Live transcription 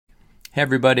Hey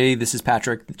everybody, this is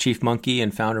Patrick, the Chief Monkey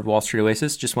and founder of Wall Street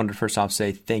Oasis. Just wanted to first off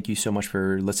say thank you so much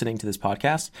for listening to this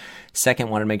podcast. Second,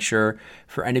 want to make sure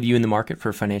for any of you in the market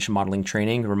for financial modeling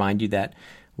training, remind you that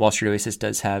Wall Street Oasis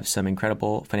does have some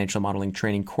incredible financial modeling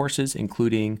training courses,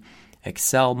 including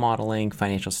Excel modeling,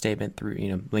 financial statement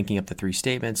through, linking up the three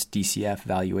statements, DCF,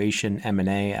 valuation,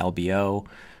 M&A, LBO,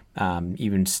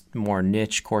 even more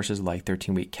niche courses like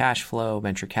 13-week cash flow,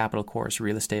 venture capital course,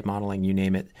 real estate modeling, you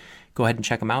name it. Go ahead and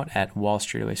check them out at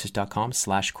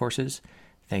wallstreetoasis.com/courses.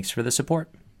 Thanks for the support.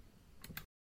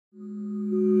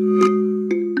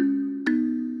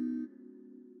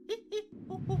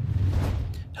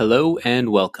 Hello and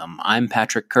welcome. I'm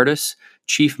Patrick Curtis,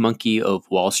 Chief Monkey of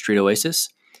Wall Street Oasis,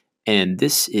 and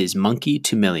this is Monkey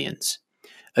to Millions,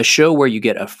 a show where you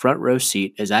get a front row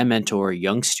seat as I mentor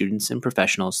young students and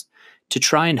professionals to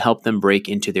try and help them break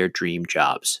into their dream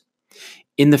jobs.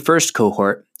 In the first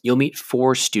cohort, you'll meet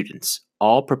 4 students,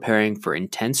 all preparing for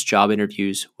intense job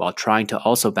interviews while trying to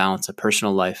also balance a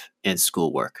personal life and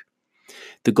schoolwork.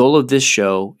 The goal of this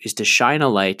show is to shine a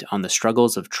light on the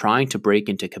struggles of trying to break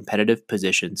into competitive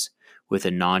positions with a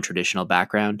non-traditional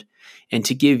background and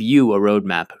to give you a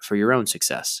roadmap for your own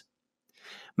success.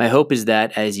 My hope is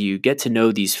that as you get to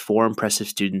know these 4 impressive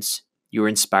students, you're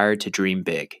inspired to dream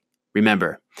big.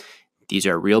 Remember, these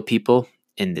are real people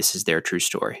and this is their true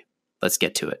story. Let's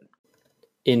get to it.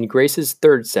 In Grace's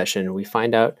third session, we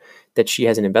find out that she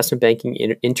has an investment banking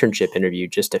internship interview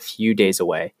just a few days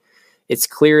away. It's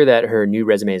clear that her new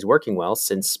resume is working well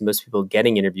since most people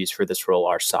getting interviews for this role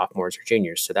are sophomores or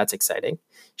juniors, so that's exciting.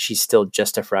 She's still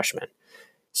just a freshman.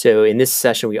 So in this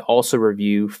session, we also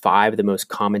review 5 of the most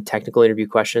common technical interview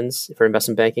questions for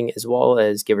investment banking, as well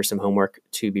as give her some homework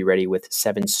to be ready with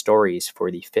 7 stories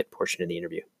for the fit portion of the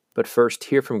interview. But first,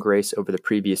 hear from Grace over the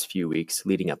previous few weeks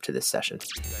leading up to this session.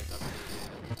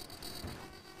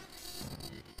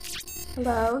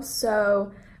 Hello.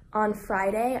 So on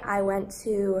Friday, I went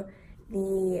to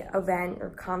the event or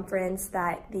conference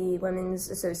that the Women's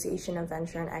Association of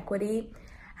Venture and Equity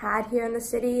had here in the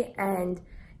city, and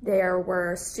there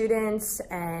were students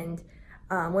and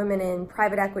women in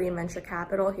private equity and venture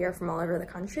capital here from all over the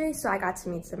country. So I got to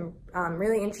meet some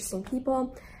really interesting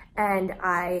people, and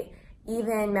I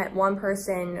even met one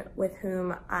person with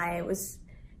whom I was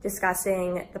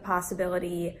discussing the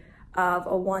possibility of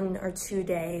a 1 or 2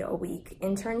 day a week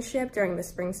internship during the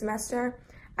spring semester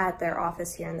at their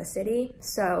office here in the city.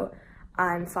 So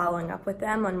I'm following up with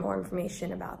them on more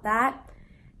information about that.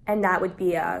 And that would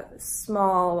be a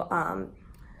small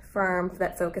firm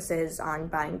that focuses on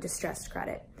buying distressed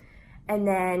credit. And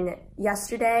then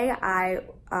yesterday I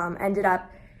ended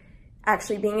up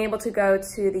actually being able to go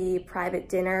to the private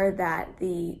dinner that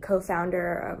the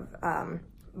co-founder of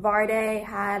Varde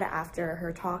had after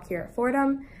her talk here at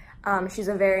Fordham. She's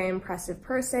a very impressive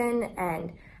person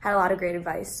and had a lot of great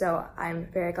advice, so I'm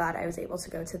very glad I was able to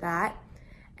go to that.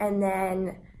 And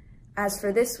then as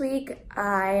for this week,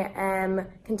 I am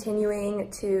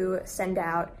continuing to send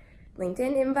out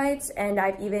LinkedIn invites, and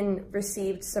I've even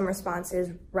received some responses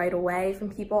right away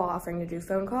from people offering to do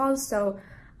phone calls, so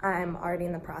I'm already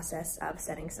in the process of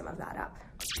setting some of that up.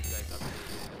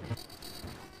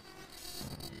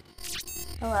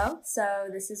 Hello, so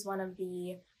this is one of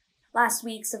the last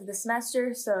weeks of the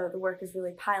semester, so the work is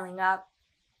really piling up,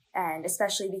 and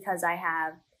especially because I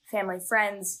have family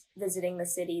friends visiting the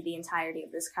city the entirety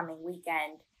of this coming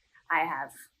weekend, I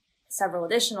have several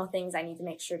additional things I need to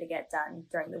make sure to get done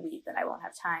during the week that I won't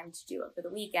have time to do over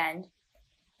the weekend.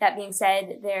 That being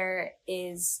said, there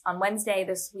is on Wednesday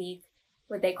this week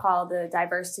what they call the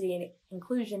Diversity and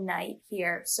Inclusion Night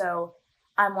here. So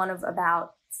I'm one of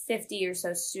about 50 or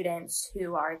so students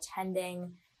who are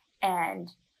attending,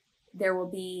 and there will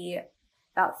be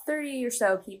about 30 or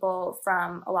so people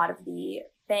from a lot of the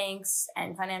banks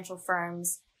and financial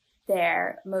firms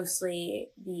there,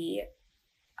 mostly the,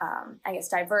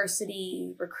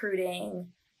 diversity,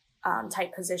 recruiting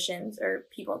type positions or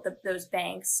people at those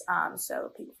banks.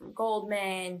 So people from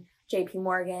Goldman, JP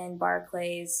Morgan,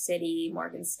 Barclays, Citi,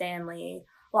 Morgan Stanley,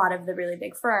 a lot of the really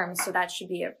big firms. So that should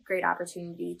be a great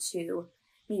opportunity to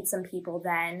meet some people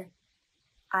then.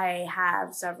 I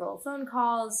have several phone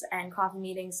calls and coffee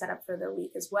meetings set up for the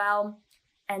week as well.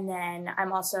 And then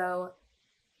I'm also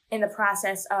in the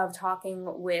process of talking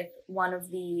with one of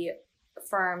the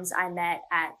firms I met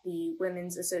at the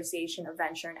Women's Association of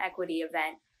Venture and Equity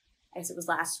event, I guess it was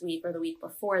last week or the week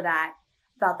before that,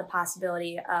 about the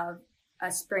possibility of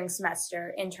a spring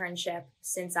semester internship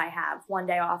since I have 1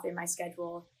 day off in my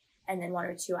schedule and then 1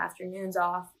 or 2 afternoons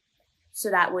off. So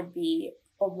that would be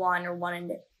a 1 or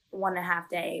 1.5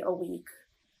 day a week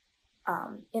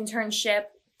internship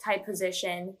type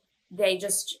position. They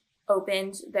just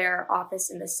opened their office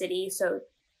in the city, so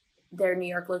their New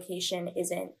York location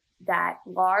isn't that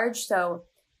large. So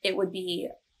it would be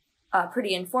a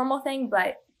pretty informal thing,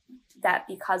 but that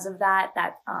because of that,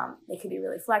 they could be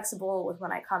really flexible with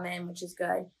when I come in, which is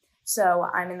good. So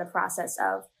I'm in the process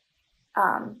of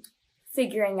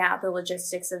figuring out the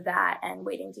logistics of that and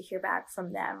waiting to hear back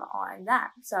from them on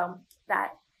that. So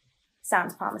that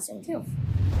sounds promising too.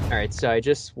 All right, so I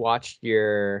just watched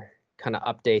your kind of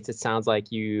updates. It sounds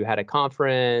like you had a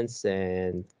conference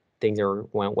and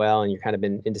went well, and you've kind of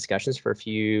been in discussions for a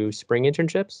few spring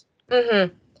internships.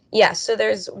 Mm-hmm. Yeah, so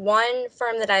there's one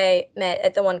firm that I met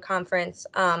at the one conference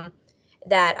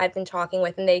that I've been talking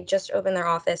with, and they just opened their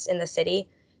office in the city.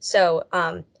 So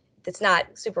it's not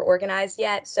super organized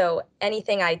yet. So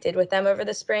anything I did with them over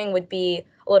the spring would be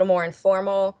a little more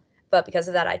informal, but because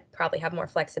of that, I'd probably have more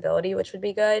flexibility, which would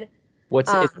be good.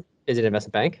 Is it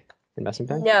investment bank? Investment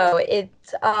bank? No,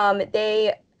 it's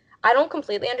I don't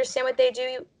completely understand what they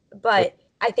do, but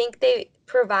I think they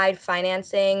provide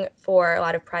financing for a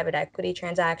lot of private equity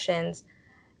transactions.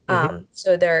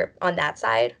 So they're on that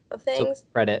side of So things.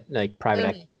 credit, like private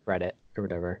equity credit or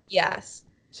whatever. Yes.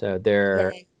 So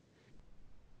Yeah.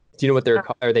 do you know what they're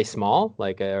called? Are they small?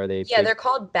 Like, are they Yeah, big? they're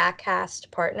called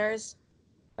Backcast Partners.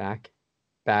 Back,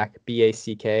 BACK?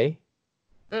 BACKCAST.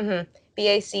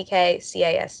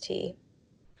 Backcast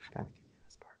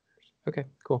Partners. Okay,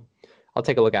 cool. I'll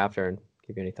take a look after and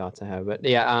give you any thoughts I have. But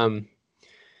yeah,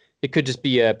 it could just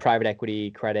be a private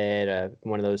equity credit,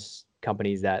 one of those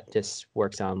companies that just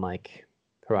works on like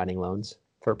providing loans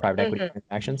for private equity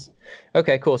transactions.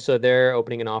 Okay, cool. So they're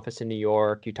opening an office in New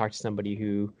York. You talked to somebody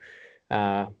who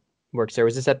works there.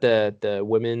 Was this at the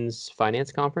Women's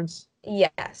Finance Conference?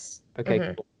 Yes.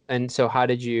 Okay, cool. And so how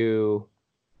was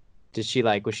she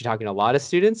talking to a lot of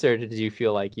students, or did you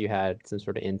feel like you had some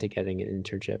sort of into getting an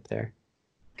internship there?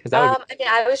 Because I mean,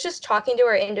 I was just talking to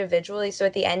her individually. So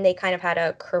at the end, they kind of had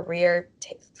a career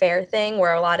fair thing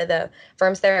where a lot of the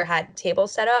firms there had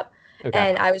tables set up. Okay.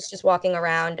 And I was just walking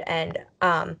around, and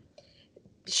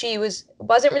she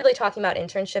wasn't really talking about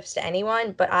internships to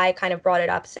anyone, but I kind of brought it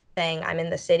up saying I'm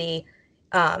in the city,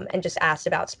 and just asked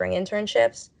about spring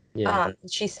internships. Yeah.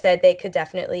 She said they could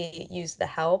definitely use the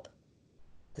help.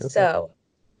 Okay. So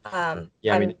Yeah, I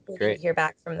I'm mean, waiting great. to hear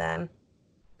back from them.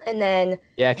 And then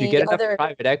if you get enough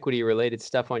private equity related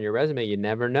stuff on your resume, you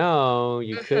never know.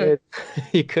 You could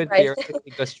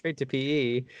theoretically go straight to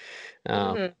PE.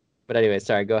 But anyway,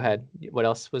 sorry, go ahead. What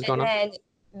else was going on? And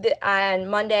on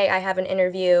Monday, I have an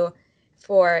interview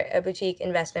for a boutique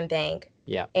investment bank.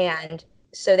 Yeah. And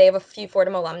so they have a few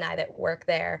Fordham alumni that work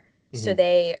there. So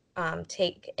they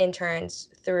take interns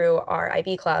through our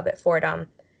IB club at Fordham.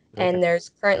 Okay. And there's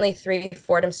currently 3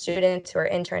 Fordham students who are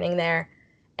interning there.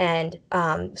 And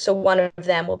so one of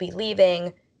them will be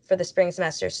leaving for the spring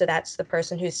semester. So that's the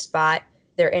person whose spot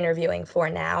they're interviewing for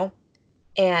now.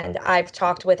 And I've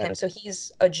talked with him. So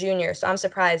he's a junior. So I'm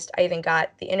surprised I even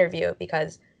got the interview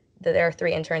because there are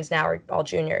 3 interns now are all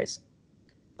juniors.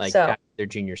 Like their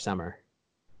junior summer.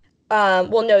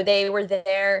 Well, no, they were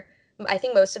there. I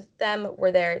think most of them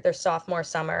were there their sophomore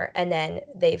summer, and then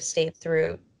they've stayed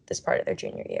through this part of their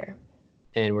junior year.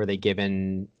 And were they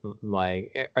given,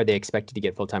 are they expected to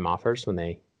get full-time offers when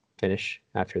they finish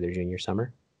after their junior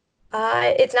summer?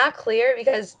 It's not clear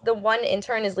because the one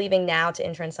intern is leaving now to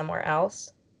intern somewhere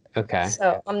else. Okay.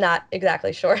 So I'm not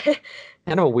exactly sure. Kind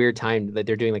of a weird time that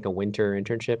they're doing like a winter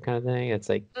internship kind of thing. It's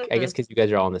like, I guess because you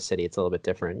guys are all in the city, it's a little bit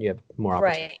different. You have more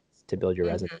opportunities to build your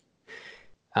resume.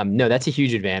 No, that's a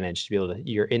huge advantage to be able to,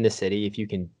 you're in the city. If you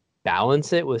can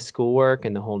balance it with schoolwork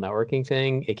and the whole networking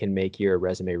thing, it can make your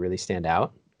resume really stand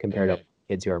out compared to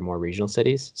kids who are more regional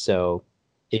cities. So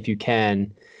if you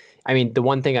can, I mean, the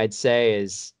one thing I'd say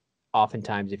is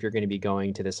oftentimes if you're going to be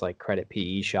going to this like credit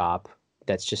PE shop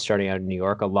that's just starting out in New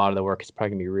York, a lot of the work is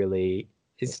probably going to be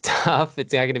it's tough.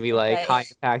 It's not going to be like high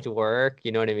impact work.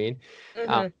 You know what I mean?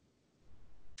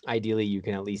 Ideally, you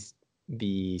can at least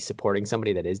be supporting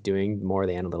somebody that is doing more of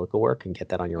the analytical work and get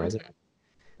that on your resume.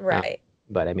 Right.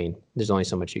 But I mean, there's only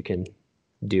so much you can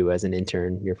do as an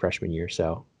intern your freshman year.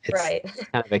 So it's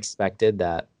kind of expected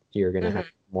that you're going to have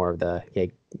more of the,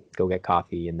 hey, go get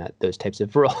coffee and those types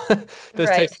of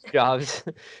types of jobs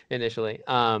initially.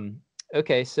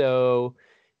 Okay. So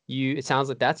it sounds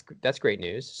like that's great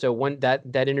news. So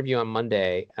that interview on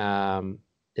Monday,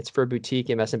 it's for a boutique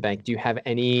investment bank. Do you have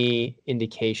any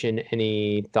indication,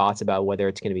 any thoughts about whether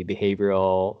it's going to be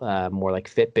behavioral, more like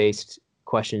fit-based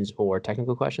questions or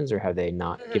technical questions, or have they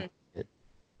not given it?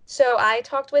 So I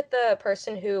talked with the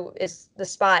person who is in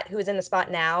the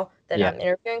spot now that I'm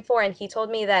interviewing for, and he told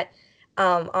me that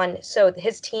So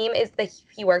his team is that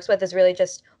he works with is really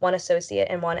just one associate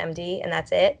and one MD, and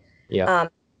that's it. Yeah.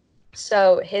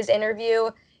 So his interview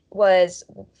was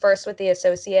first with the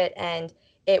associate, and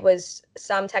it was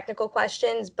some technical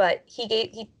questions, but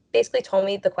he basically told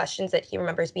me the questions that he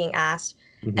remembers being asked,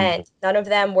 and none of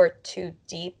them were too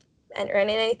deep or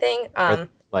anything.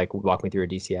 Like walk me through a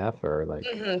DCF or like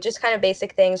Just kind of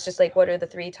basic things, just like what are the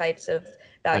three types of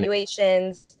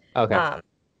valuations. okay.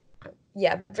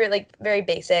 Yeah, very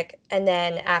basic. And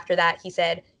then after that, he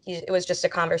said it was just a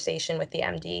conversation with the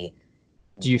MD.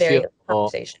 Do you Very feel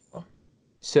conversational.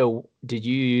 so did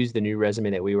you use the new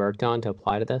resume that we worked on to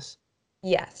apply to this?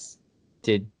 Yes.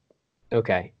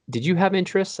 Okay. Did you have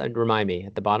interests? And remind me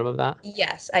at the bottom of that.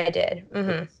 Yes, I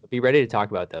did. Be ready to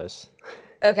talk about those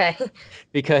Okay.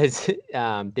 because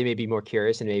they may be more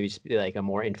curious and maybe just be like a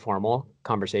more informal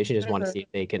conversation. Just want to see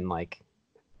if they can like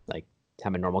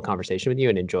have a normal conversation with you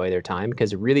and enjoy their time.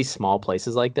 Because really small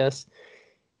places like this,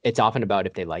 it's often about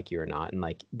if they like you or not, and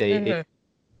like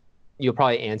you'll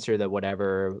probably answer the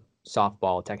whatever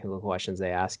softball technical questions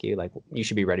they ask you. Like you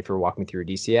should be ready for walk me through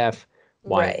DCF,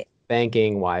 why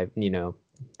banking, why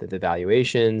the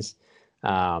valuations.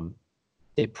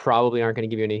 They probably aren't going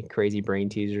to give you any crazy brain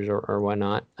teasers or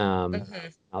whatnot. Not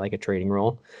like a trading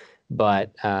role,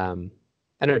 but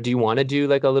I don't know. Do you want to do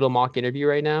like a little mock interview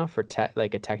right now for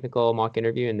like a technical mock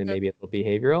interview and then maybe a little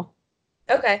behavioral?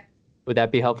 Okay. Would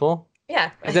that be helpful?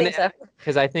 Yeah, I think so.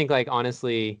 Because I think like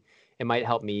honestly, it might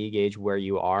help me gauge where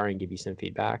you are and give you some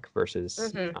feedback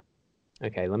versus.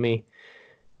 Okay, let me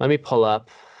pull up.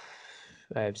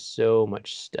 I have so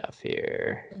much stuff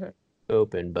here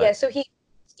open, but yeah. So he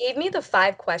gave me the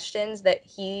 5 questions that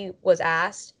he was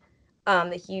asked.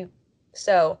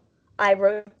 So I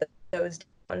wrote those down.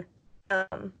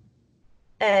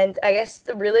 And I guess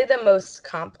the most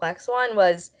complex one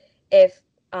was if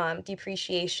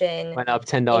depreciation went up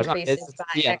 $10 increases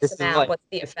by X amount, what's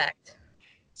the effect?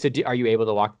 So are you able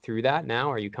to walk through that now?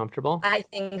 Are you comfortable? I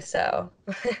think so.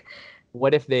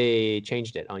 What if they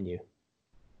changed it on you?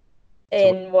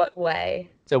 In what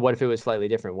way? So what if it was slightly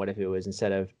different? What if it was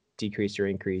instead of decreased or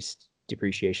increased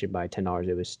depreciation by $10,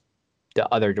 it was the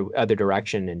other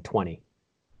direction in 20?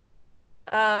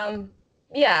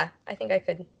 Yeah, I think I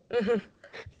could.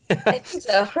 I think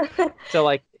so. So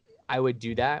like I would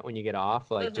do that when you get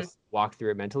off, like just walk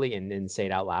through it mentally and then say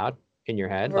it out loud in your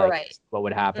head, like what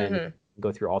would happen,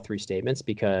 go through all 3 statements,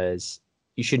 because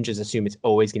you shouldn't just assume it's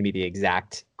always going to be the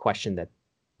exact question that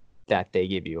they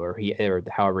give you or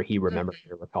however he remembered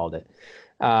or recalled it.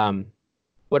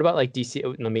 What about like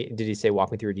DC? Did he say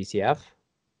walk me through a DCF?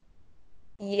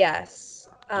 Yes.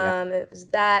 It was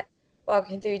that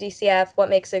walking through DCF, what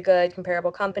makes a good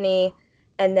comparable company,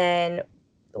 and then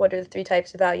what are the 3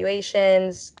 types of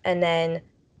valuations, and then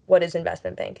what is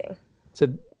investment banking? So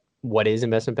what is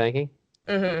investment banking?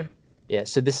 Yeah,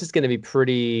 so this is going to be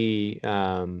pretty,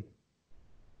 I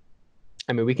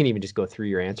mean, we can even just go through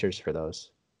your answers for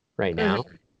those right now,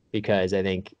 because I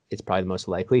think it's probably the most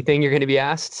likely thing you're going to be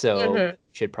asked. So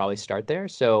should probably start there.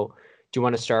 So do you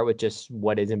want to start with just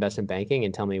what is investment banking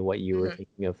and tell me what you were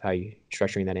thinking of how you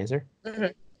structuring that answer?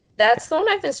 That's the one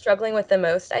I've been struggling with the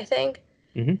most, I think.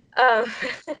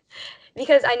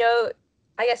 Because I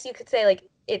guess you could say like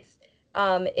it's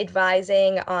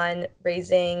advising on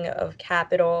raising of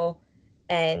capital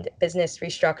and business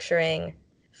restructuring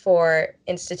for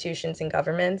institutions and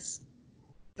governments,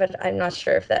 but I'm not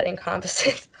sure if that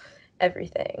encompasses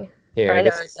everything. Here, I know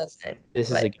it doesn't.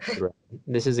 This is a good thread.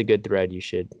 This is a good thread. You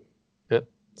should. Oh,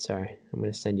 sorry, I'm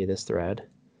going to send you this thread.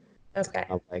 Okay.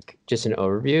 Like just an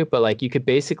overview, but like you could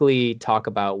basically talk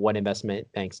about what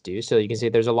investment banks do. So you can see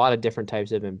there's a lot of different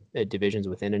types of divisions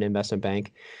within an investment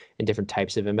bank and different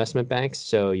types of investment banks.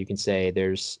 So you can say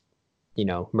there's,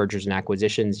 mergers and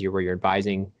acquisitions, where you're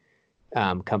advising,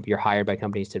 you're hired by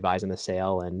companies to advise on the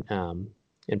sale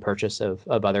and purchase of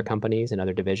other companies and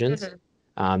other divisions.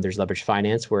 There's leveraged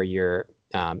finance, where you're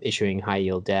issuing high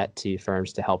yield debt to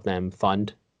firms to help them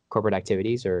fund corporate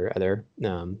activities or other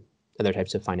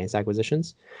types of finance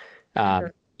acquisitions.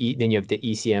 Then you have the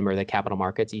ECM, or the capital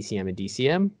markets, ECM and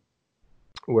DCM,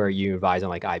 where you advise on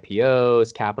like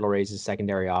IPOs, capital raises,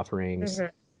 secondary offerings.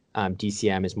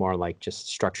 DCM is more like just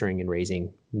structuring and raising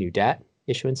new debt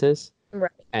issuances.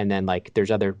 And then like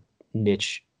there's other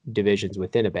niche divisions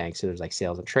within a bank. So there's like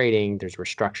sales and trading, there's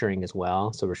restructuring as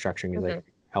well. So restructuring is like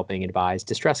helping advise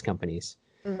distressed companies.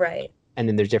 And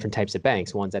then there's different types of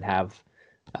banks, ones that have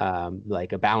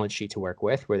like a balance sheet to work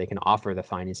with, where they can offer the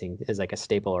financing as like a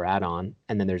staple or add-on.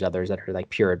 And then there's others that are like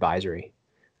pure advisory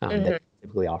that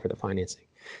typically offer the financing.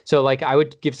 So like I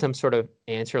would give some sort of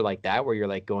answer like that, where you're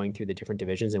like going through the different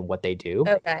divisions and what they do.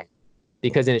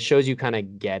 because then it shows you kind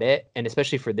of get it. And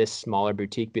especially for this smaller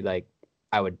boutique, be like,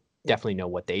 I would definitely know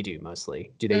what they do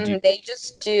mostly. Do they do? They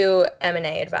just do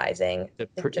M&A advising.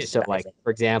 Just So like, advising.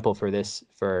 for example, for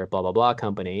blah, blah, blah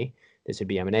company, this would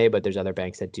be M&A, but there's other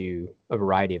banks that do a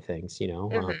variety of things, you know,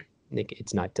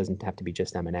 doesn't have to be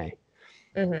just M&A.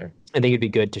 I think it'd be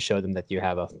good to show them that you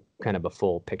have a kind of a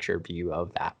full picture view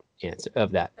of that answer,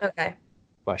 of that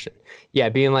question. Yeah,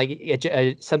 being like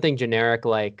something generic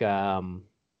like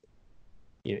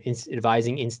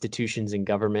advising institutions and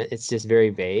government. It's just very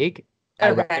vague.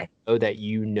 I rather know that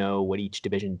you know what each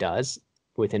division does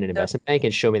within an investment bank,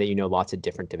 and show me that you know lots of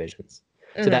different divisions.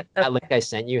 So that link I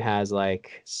sent you has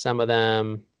like some of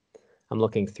them. I'm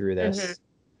looking through this,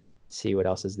 see what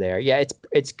else is there. Yeah,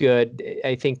 it's good.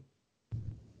 I think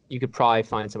you could probably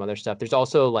find some other stuff. There's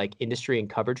also like industry and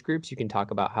coverage groups. You can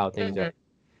talk about how things are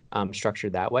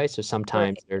structured that way. So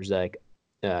sometimes there's like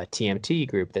a TMT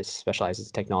group that specializes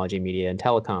in technology, media, and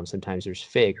telecom. Sometimes there's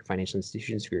FIG or financial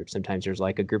institutions group. Sometimes there's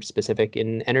like a group specific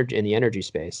in the energy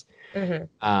space.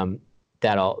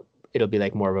 It'll be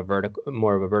like more of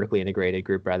a vertically integrated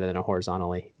group rather than a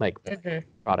horizontally like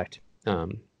product. A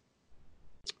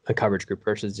coverage group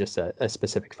versus just a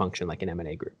specific function like an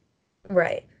M&A group.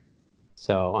 Right.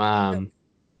 So does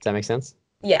that make sense?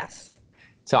 Yes.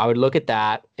 So I would look at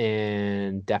that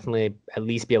and definitely at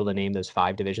least be able to name those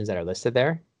 5 divisions that are listed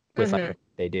there with like what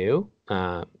they do.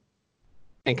 And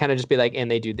kind of just be like, and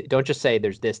they do, don't just say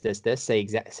there's this,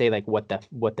 say like what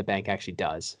the bank actually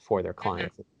does for their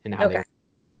clients and how they,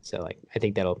 so like, I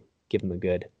think that'll give them a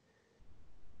good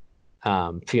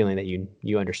feeling that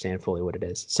you understand fully what it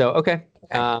is. So, okay.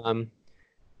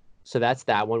 So that's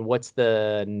that one. What's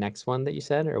the next one that you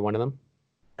said, or one of them?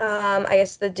 I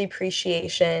guess the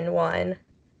depreciation one.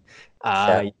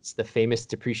 It's the famous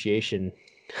depreciation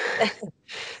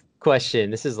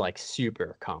question. This is like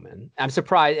super common. I'm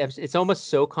surprised. It's almost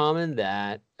so common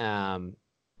that I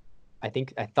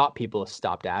thought people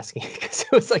stopped asking because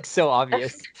it was like so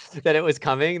obvious that it was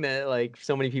coming, that like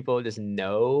so many people just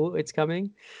know it's coming.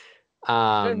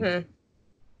 So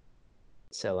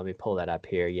let me pull that up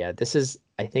here. Yeah, this is,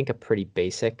 I think, a pretty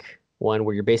basic one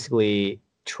where you're basically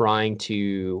trying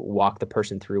to walk the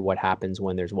person through what happens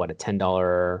when there's a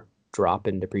 $10 drop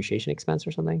in depreciation expense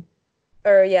or something.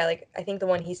 Or yeah, like I think the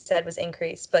one he said was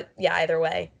increase, but yeah, either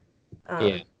way.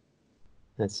 Yeah.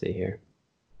 Let's see here.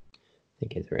 I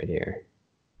think it's right here.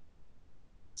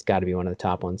 It's got to be one of the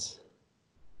top ones.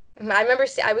 I remember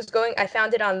I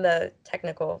found it on the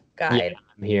technical guide. Yeah,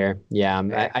 I'm here.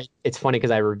 Yeah, it's funny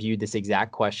because I reviewed this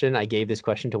exact question. I gave this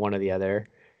question to one of the other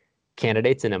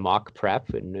candidates in a mock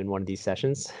prep in one of these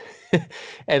sessions.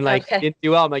 And like, didn't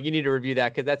do well. I'm like, you need to review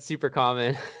that because that's super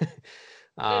common.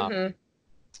 And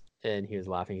he was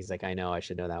laughing. He's like, I know, I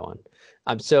should know that one.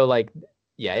 So like,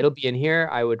 yeah, it'll be in here.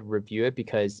 I would review it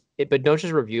but don't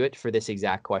just review it for this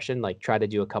exact question. Like, try to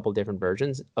do a couple different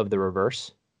versions of the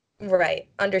reverse. Right.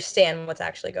 Understand what's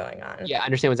actually going on. Yeah,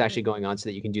 understand what's actually going on so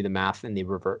that you can do the math in the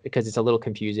reverse, because it's a little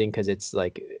confusing because it's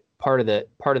like part of the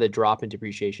drop in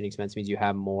depreciation expense means you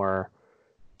have more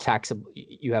taxable,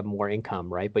 you have more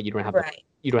income, right? But you don't have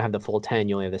the full 10,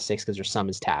 you only have the 6 because your sum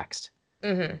is taxed.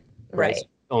 Right. So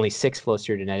only 6 flows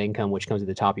through to net income, which comes at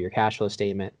the top of your cash flow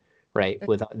statement, right?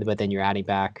 But then you're adding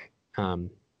back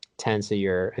 10, so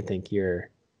I think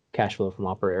your cash flow from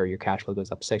or your cash flow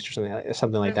goes up 6 or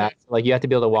something like that. Like you have to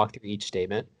be able to walk through each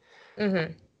statement so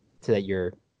that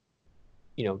you're,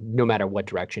 no matter what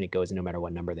direction it goes and no matter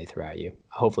what number they throw at you.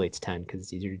 Hopefully it's 10 because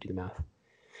it's easier to do the math.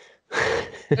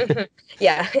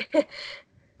 Yeah.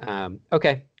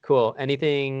 Okay, cool.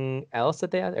 Anything else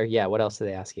that they ask? Or yeah, what else did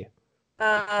they ask you? The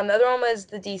other one was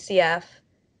the DCF,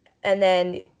 and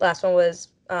then last one was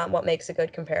what makes a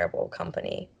good comparable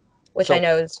company, which I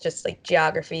know is just like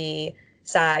geography,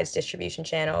 size, distribution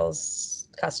channels,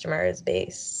 customers,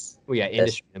 base. Well, yeah,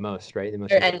 industry the most, right?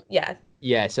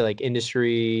 Yeah, so like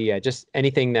industry, just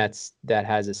anything that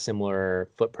has a similar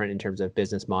footprint in terms of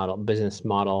business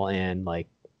model and like,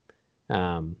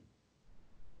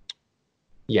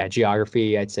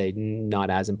 geography, I'd say not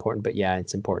as important, but yeah,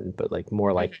 it's important, but like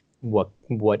more like what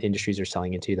industries are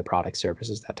selling into, the product,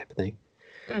 services, that type of thing.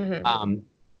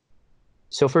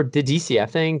 So for the DCF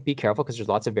thing, be careful because there's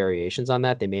lots of variations on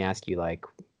that. They may ask you like,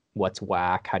 what's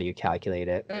WACC? How do you calculate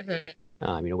it?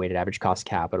 Weighted average cost of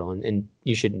capital, and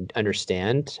you should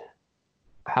understand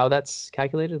how that's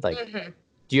calculated. Like,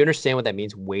 do you understand what that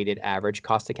means? Weighted average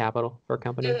cost of capital for a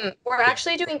company? We're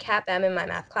actually doing CAPM in my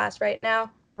math class right now.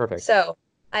 Perfect. So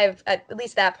I have at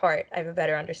least that part I have a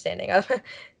better understanding of.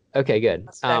 Okay, good.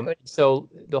 So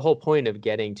the whole point of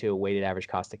getting to a weighted average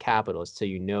cost of capital is so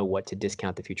you know what to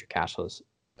discount the future cash flows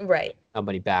Right.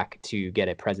 company back to get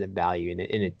a present value in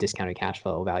a discounted cash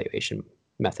flow valuation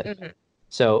method. Mm-hmm.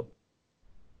 So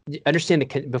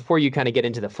understand before you kind of get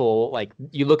into the full, like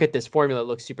you look at this formula, it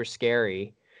looks super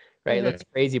scary, right? It looks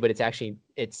crazy, but it's actually,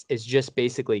 it's just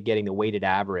basically getting the weighted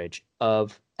average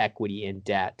of equity and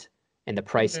debt and the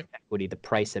price of equity, the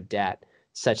price of debt,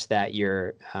 such that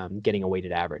you're getting a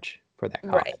weighted average for that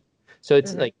cost. Right. So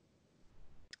it's like,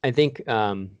 I think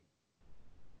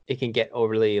it can get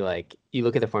overly, like, you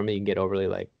look at the formula, you can get overly,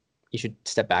 like, you should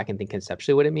step back and think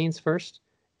conceptually what it means first,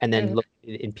 and then look at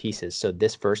it in pieces. So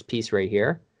this first piece right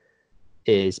here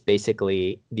is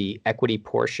basically the equity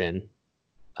portion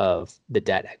of the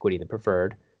debt, equity, the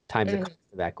preferred, times the cost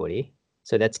of equity.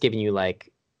 So that's giving you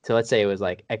like, so let's say it was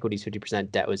like equity's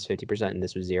 50%, debt was 50%, and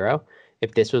this was 0.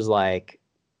 If this was like,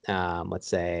 let's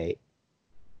say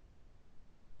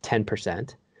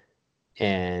 10%,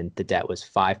 and the debt was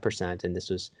 5%, and this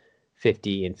was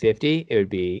 50 and 50, it would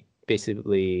be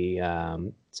basically,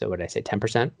 so what did I say,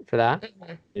 10% for that?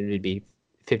 It would be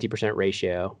 50%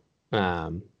 ratio,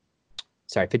 50%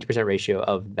 ratio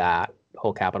of that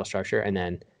whole capital structure, and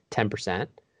then 10%.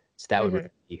 So that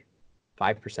would be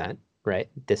 5%, right?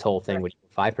 This whole thing would be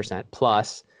 5%,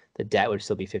 plus the debt would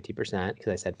still be 50%,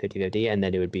 because I said 50-50, and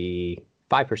then it would be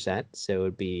 5%, so it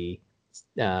would be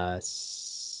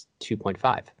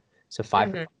 2.5. So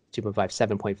 2.5,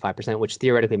 7.5%, which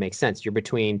theoretically makes sense. You're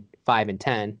between 5 and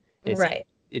 10. And Right.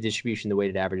 The distribution, the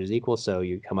weighted average is equal, so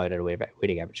you come out at a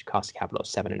weighted average cost of capital of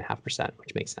 7.5%,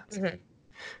 which makes sense.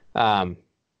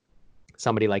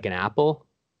 Somebody like an Apple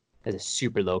has a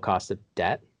super low cost of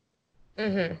debt,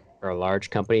 or a large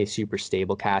company, super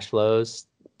stable cash flows,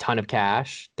 ton of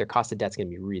cash. Their cost of debt's going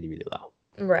to be really, really low.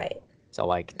 Right. So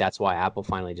like that's why Apple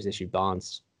finally just issued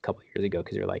bonds a couple of years ago,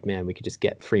 because they're like, man, we could just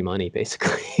get free money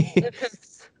basically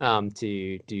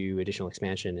to do additional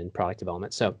expansion and product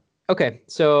development. So okay,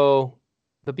 so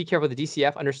but be careful with the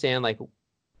DCF. Understand like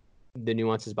the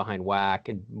nuances behind WACC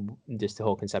and just the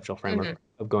whole conceptual framework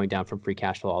of going down from free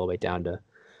cash flow all the way down to,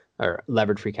 or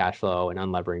levered free cash flow and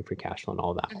unlevering free cash flow and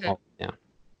all that all down.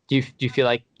 Do you feel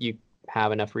like you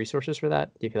have enough resources for that?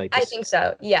 Do you feel like I think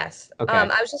so, yes. Okay.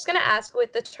 I was just going to ask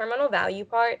with the terminal value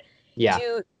part,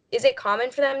 is it common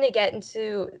for them to get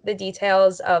into the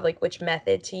details of like which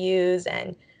method to use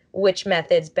and which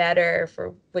method's better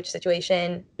for which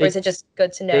situation? Or is it just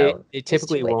good to know? They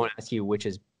typically won't ask you which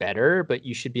is better, but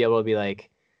you should be able to be like,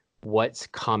 what's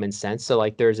common sense? So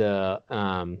like there's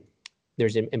an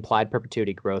implied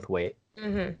perpetuity growth rate.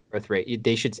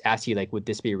 They should ask you like, would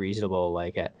this be reasonable?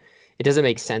 Like it doesn't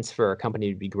make sense for a company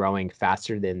to be growing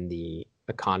faster than the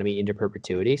economy into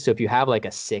perpetuity. So if you have like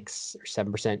a 6 or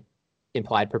 7%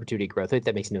 implied perpetuity growth rate,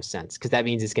 that makes no sense, because that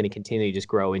means it's going to continue to just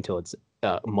grow until it's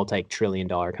a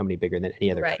multi-trillion-dollar company bigger than any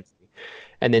other company.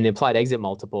 And then the implied exit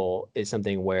multiple is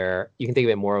something where you can think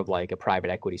of it more of like a private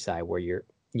equity side, where you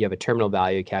have a terminal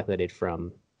value calculated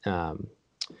from the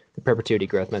perpetuity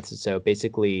growth method. So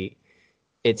basically,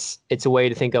 it's a way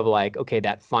to think of like, okay,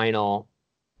 that final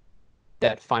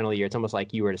year, it's almost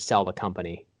like you were to sell the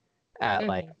company at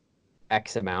like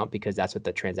X amount, because that's what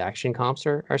the transaction comps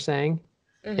are saying.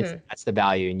 That's the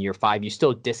value in year 5. You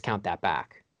still discount that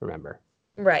back, remember?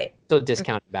 Right. Still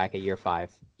discount it back at year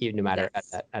 5, even no matter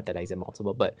at that exit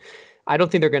multiple. But I don't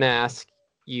think they're going to ask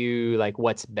you like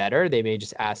what's better. They may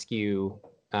just ask you,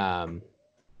 they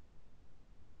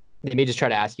may just try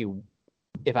to ask you,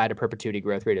 if I had a perpetuity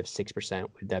growth rate of 6%,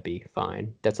 would that be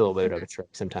fine? That's a little bit of a trick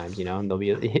sometimes, and they'll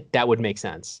be, that would make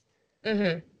sense.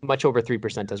 Much over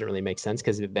 3% doesn't really make sense,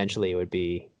 because eventually it would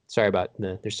be, sorry about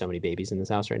there's so many babies in this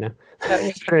house right now.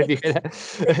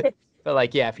 But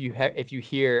like, yeah, if you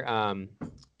hear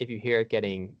it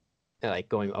getting like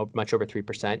going much over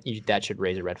 3%, that should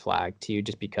raise a red flag to you,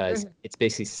 just because it's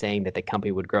basically saying that the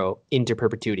company would grow into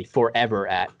perpetuity forever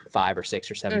at 5 or 6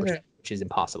 or 7%, which is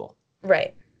impossible.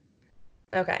 Right.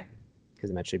 Okay.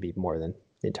 Because eventually it'd be more than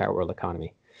the entire world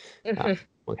economy. One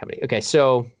company. Okay,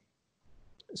 so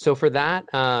for that,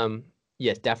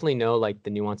 yes, definitely know like the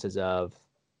nuances of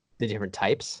the different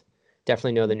types.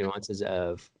 Definitely know the nuances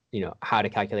of how to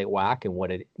calculate WACC and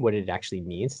what it actually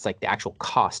means. It's like the actual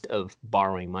cost of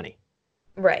borrowing money.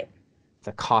 Right.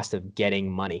 The cost of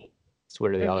getting money. That's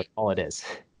what all it is.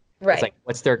 Right. It's like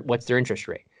what's their interest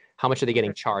rate? How much are they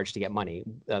getting charged to get money,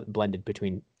 blended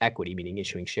between equity, meaning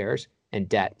issuing shares, and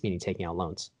debt, meaning taking out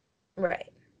loans. Right.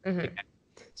 Okay.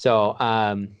 So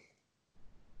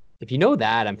if you know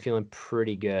that, I'm feeling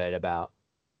pretty good about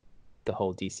the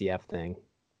whole DCF thing.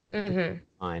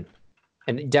 Fine.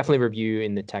 And definitely review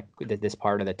in the tech, this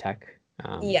part of the tech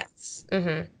yes.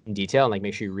 in detail, and like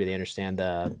make sure you really understand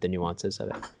the nuances of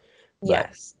it.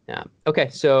 Yes. Okay,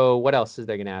 so what else is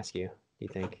they going to ask you? you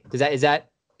think? Is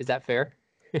that fair?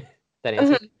 That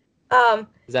answer?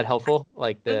 Is that helpful?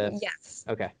 Like Yes.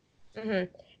 okay.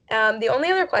 The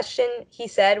only other question he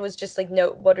said was just like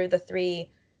note what are the three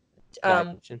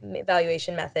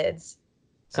valuation methods.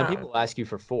 Some people will ask you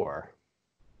for 4.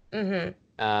 Would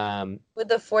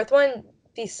the fourth one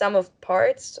be sum of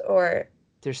parts or?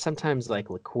 There's sometimes like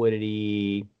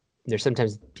liquidity. There's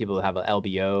sometimes people who have an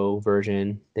LBO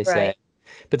version, they say.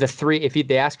 But the 3,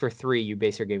 they ask for 3, you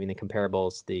basically are giving the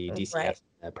comparables, the DCF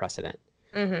precedent.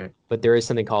 But there is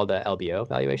something called a LBO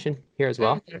valuation here as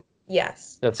well.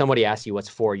 Yes. So if somebody asks you what's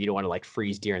 4, you don't want to like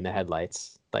freeze deer in the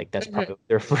headlights. Like that's probably what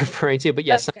they're referring to. But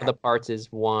yes, some of the parts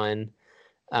is 1,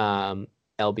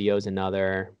 LBO is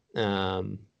another.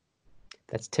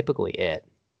 That's typically it.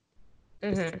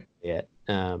 Okay.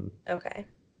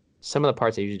 Some of the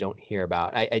parts I usually don't hear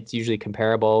about. It's usually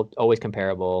comparable, always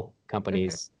comparable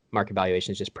companies. Market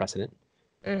valuation is just precedent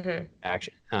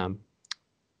action,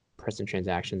 precedent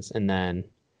transactions, and then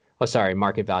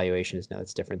market valuation is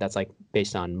it's different. That's like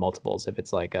based on multiples. If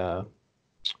it's like a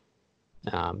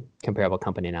comparable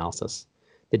company analysis,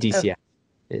 the DCF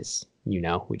is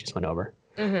we just went over.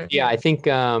 Yeah, I think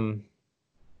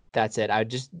that's it. I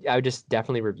would just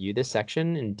definitely review this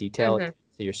section in detail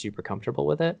so you're super comfortable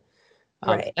with it.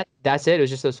 That's it. It was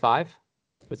just those 5.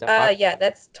 Was that 5? Yeah,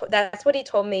 that's what he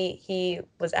told me he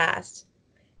was asked.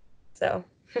 So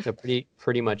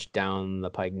pretty much down the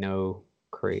pike. No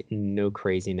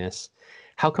craziness.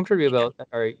 How comfortable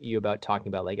are you about talking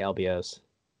about like LBOs?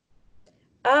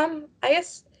 I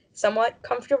guess somewhat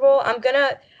comfortable. I'm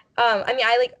gonna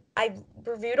I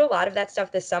reviewed a lot of that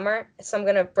stuff this summer, so I'm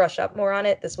gonna brush up more on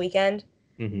it this weekend.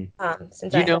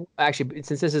 Since actually,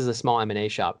 since this is a small M&A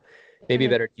shop, maybe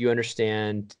better. Do you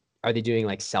understand? Are they doing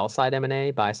like sell side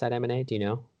M&A, buy side M&A? Do you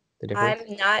know the difference?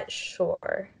 I'm not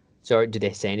sure. So, did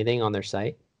they say anything on their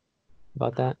site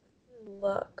about that?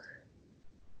 Look.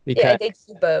 Because yeah, they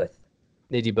do both.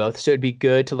 They do both. So it'd be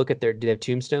good to look at do they have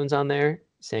tombstones on there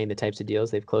saying the types of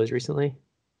deals they've closed recently?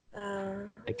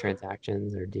 Like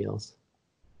transactions or deals?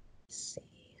 Let's see.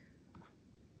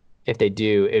 If they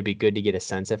do, it'd be good to get a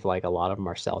sense if like a lot of them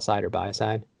are sell side or buy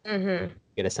side.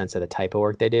 Get a sense of the type of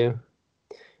work they do.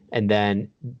 And then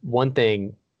one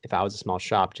thing, if I was a small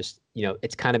shop, just,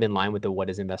 it's kind of in line with the what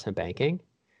is investment banking.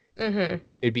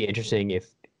 It'd be interesting if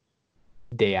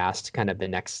they asked kind of the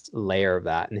next layer of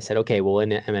that and they said, okay, well,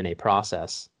 in an M&A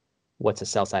process, what's a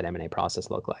sell side M&A process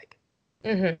look like?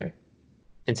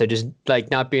 And so just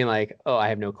like not being like, oh, I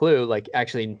have no clue, like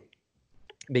actually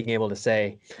being able to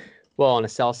say, well, on a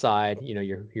sell side,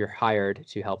 you're hired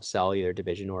to help sell either a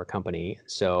division or a company.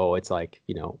 So it's like,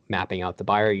 mapping out the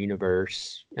buyer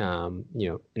universe, and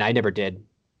I never did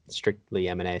strictly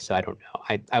M&A, so I don't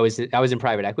know. I was in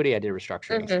private equity. I did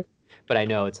restructuring, but I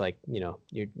know it's like,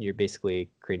 you're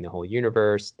basically creating the whole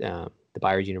universe, the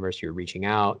buyer's universe. You're reaching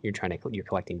out, you're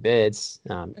collecting bids,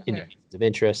 indications of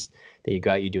interest. Then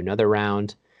you do another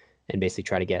round and basically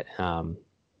try to get from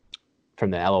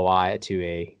the LOI to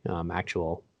a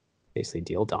actual basically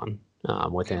deal done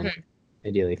within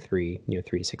ideally 3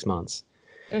 to 6 months.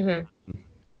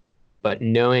 But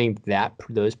knowing that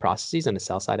those processes on a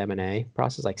sell side M&A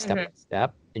process, like step by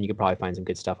step, and you could probably find some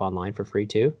good stuff online for free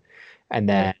too. And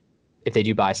then if they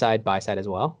do buy side as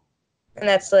well. And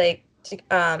that's like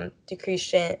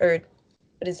decretion, or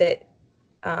what is it?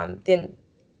 The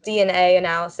DNA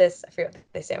analysis. I forget what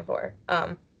they stand for.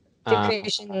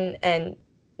 Decretion and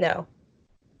no.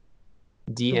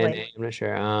 DNA, I'm not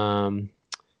sure.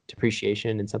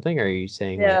 Depreciation and something? Or are you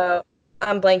saying? No,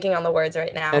 I'm blanking on the words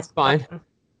right now. That's fine.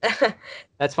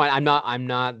 That's fine. I'm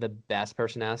not the best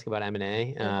person to ask about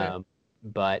M&A,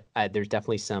 but there's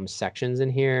definitely some sections in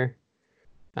here.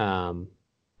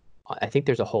 I think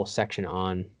there's a whole section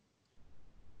on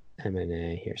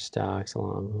M&A here: stocks,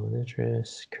 along with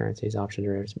interest, currencies, option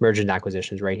derivatives, mergers and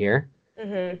acquisitions, right here.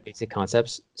 Basic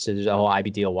concepts. So there's a whole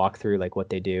IB deal walkthrough, like what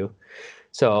they do.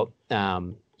 So,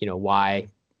 why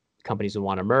companies would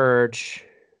want to merge,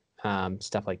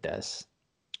 stuff like this.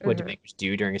 What do bankers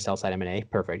do during a sell-side M&A?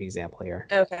 Perfect example here.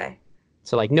 Okay.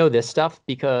 So, know this stuff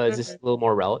because this is a little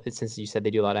more relevant since you said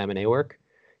they do a lot of M&A work.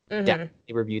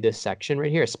 Definitely review this section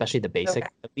right here, especially the basic,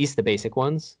 at least the basic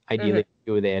ones. Ideally,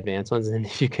 do the advanced ones, and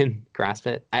if you can grasp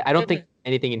it. I don't think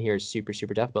anything in here is super,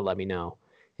 super tough, but let me know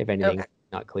if anything's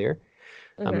not clear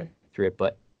through it.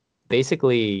 But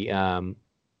basically,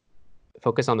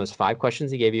 focus on those 5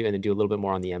 questions he gave you and then do a little bit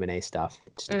more on the M&A stuff.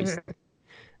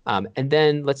 And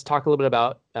then let's talk a little bit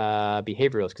about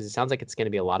behaviorals, because it sounds like it's going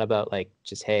to be a lot about like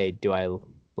just, hey, do I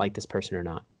like this person or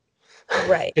not?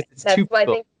 Right. That's what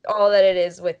I think all that it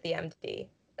is with the MD.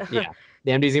 Yeah.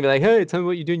 The MD's gonna be like, hey, tell me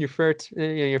what you do in your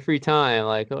your free time,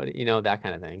 like that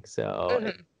kind of thing. So Hmm.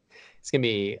 it's gonna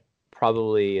be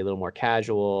probably a little more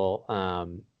casual,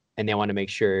 and they want to make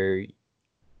sure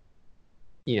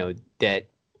that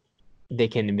they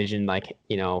can envision like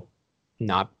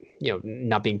not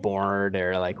not being bored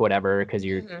or like whatever because Hmm.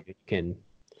 you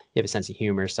have a sense of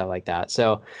humor, stuff like that.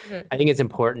 So Hmm. I think it's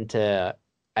important to,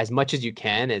 as much as you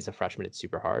can as a freshman, it's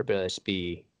super hard, but just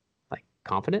be like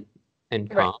confident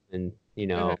and Right. calm and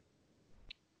Hmm.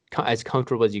 as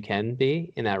comfortable as you can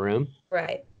be in that room.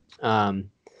 Right. um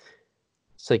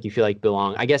so like you feel like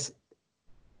belong, I guess.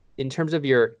 In terms of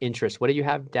your interest, what do you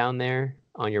have down there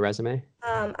on your resume?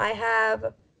 I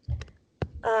have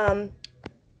um,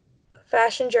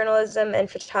 fashion journalism and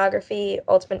photography,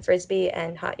 ultimate frisbee,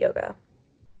 and hot yoga.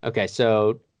 Okay,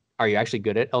 so are you actually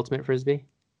good at ultimate frisbee?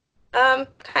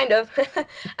 Kind of.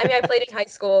 I mean, I played in high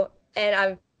school, and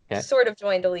I've Okay, sort of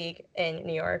joined a league in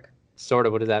New York. sort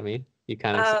of. What does that mean? You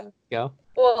kind of Um, go.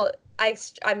 well,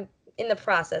 I'm in the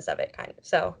process of it, kind of.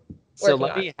 So So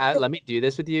working on let me do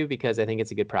this with you because I think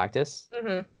it's a good practice it.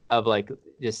 Hmm. of like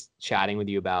just chatting with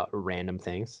you about random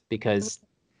things because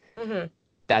Hmm.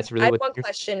 that's I really have what one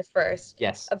question first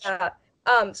yes. about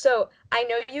so I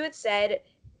know you had said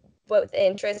what the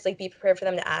interest, like be prepared for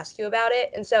them to ask you about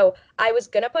it. And so I was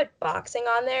gonna put boxing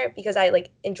on there because I like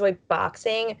enjoy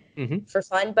boxing Hmm. for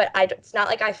fun, but it's not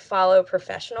like I follow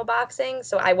professional boxing,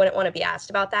 so I wouldn't want to be asked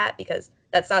about that because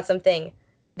that's not something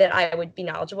that I would be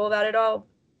knowledgeable about at all.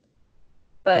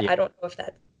 But Yeah. I don't know if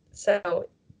that so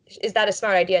is that a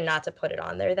smart idea not to put it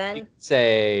on there You then? could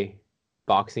say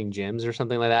boxing gyms or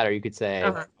something like that, or you could say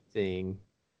Uh-huh. boxing.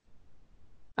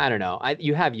 I don't know.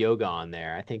 You have yoga on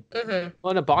there. I think. Hmm.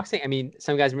 Well, in a boxing, I mean,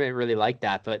 some guys may really like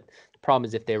that, but the problem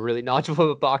is if they're really knowledgeable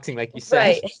about boxing, like you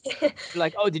said, Right. they're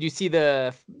like, "Oh, did you see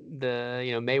the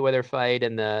Mayweather fight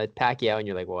and the Pacquiao?" And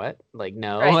you're like, "What?" Like,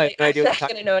 no, Right. I have no I'm idea what you're not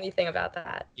talking gonna about. know anything about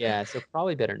that. Yeah, so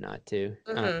probably better not to.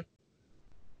 Hmm.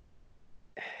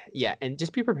 Yeah, and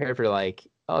just be prepared for like,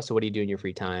 oh, so what do you do in your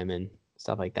free time and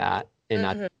stuff like that, and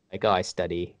not Hmm. like, oh, I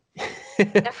study.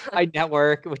 I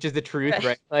network, which is the truth,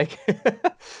 Right. right?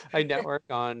 Like, I network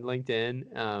on LinkedIn.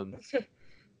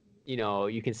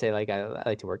 You can say like I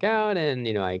like to work out, and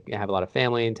I have a lot of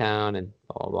family in town, and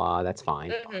blah blah blah. That's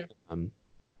fine. Hmm. Um,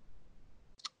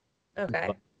 but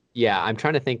Okay. yeah, I'm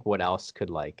trying to think what else could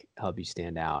like help you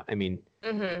stand out. I mean,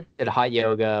 Hmm. at hot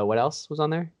yoga, what else was on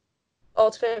there?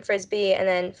 Ultimate frisbee and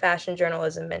then fashion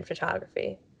journalism and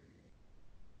photography.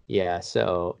 Yeah.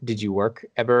 So, did you work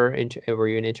ever? Were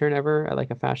you an intern ever at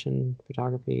like a fashion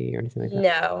photography or anything like that?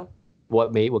 No.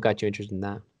 What got you interested in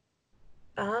that?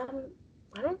 Um,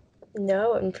 I don't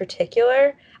know in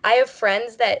particular. I have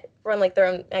friends that run like their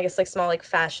own, I guess like small like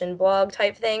fashion blog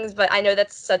type things, but I know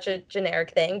that's such a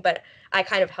generic thing, but I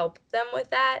kind of help them with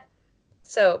that.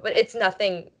 So, but it's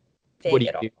nothing What do big you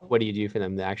at do? all. What do you do for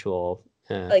them? The actual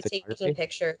Like taking photography?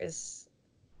 pictures.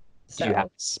 Do you have So,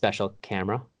 a special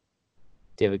camera?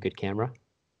 Do you have a good camera?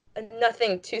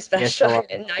 nothing too special DSLR.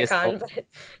 in Nikon, DSLR. but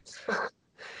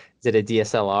Is it a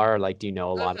DSLR or like do you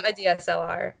know a lot a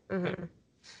DSLR. of?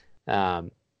 Hmm.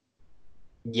 Um,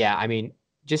 yeah, I mean,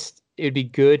 just it would be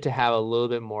good to have a little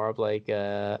bit more of like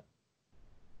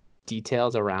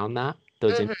details around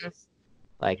those Hmm. interests.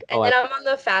 Like, And oh, then I'm on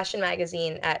the fashion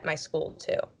magazine at my school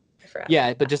too. I forgot yeah,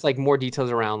 about but that. just like more details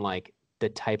around like the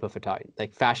type of photography,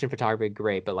 like fashion photography,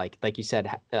 great, but like you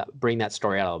said, bring that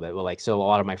story out a little bit. Well, like, so a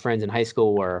lot of my friends in high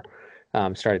school were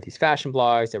started these fashion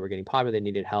blogs that were getting popular. They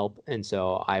needed help, and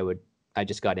so I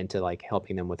just got into like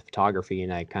helping them with photography,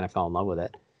 and I kind of fell in love with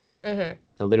it. Hmm.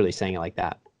 So literally saying it like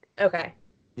that. Okay.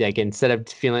 Like instead of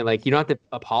feeling like you don't have to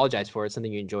apologize for it, it's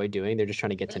something you enjoy doing. They're just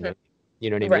trying to get to know Hmm. you. You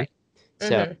know what I mean? Right.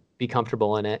 So Hmm. be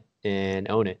comfortable in it and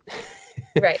own it.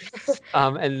 Right.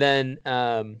 And then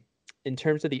in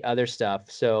terms of the other stuff,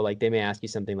 so like they may ask you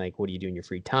something like, "What do you do in your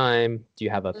free time?" Do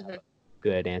you have a Hmm.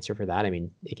 good answer for that? I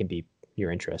mean, it can be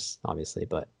your interests, obviously,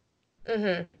 but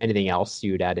Hmm. anything else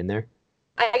you would add in there?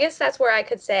 I guess that's where I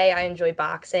could say I enjoy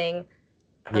boxing.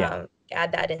 Yeah,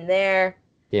 Add that in there.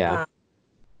 yeah. Um,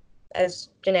 as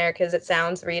generic as it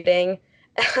sounds, reading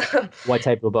What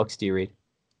type of books do you read?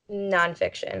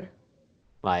 nonfiction.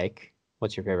 Like,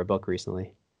 what's your favorite book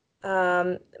recently?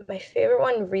 My favorite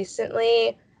one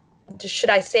recently, should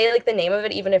I say like the name of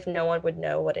it, even if no one would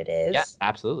know what it Yeah, is?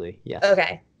 absolutely. Yes.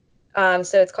 Okay.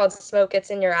 So it's called Smoke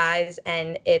Gets in Your Eyes,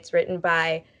 and it's written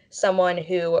by someone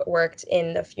who worked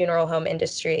in the funeral home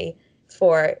industry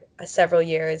for several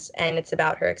years, and it's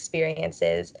about her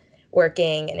experiences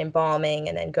working and embalming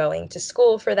and then going to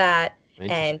school for that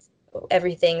Interesting. and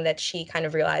everything that she kind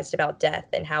of realized about death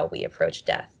and how we approach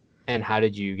death. And how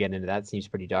did you get into that? Seems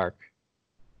pretty dark.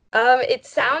 It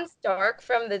sounds dark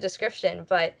from the description,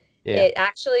 but Yeah. it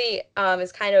actually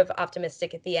is kind of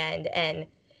optimistic at the end, and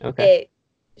Okay. it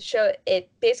it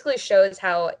basically shows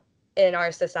how in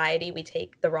our society we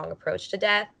take the wrong approach to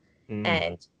death Mm,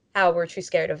 and how we're too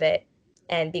scared of it,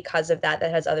 and because of that,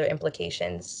 that has other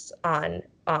implications on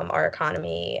our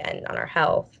economy and on our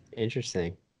health.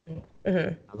 interesting. Hmm.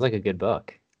 Sounds like a good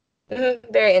book.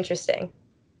 Very interesting.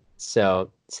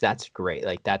 So that's great.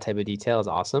 Like that type of detail is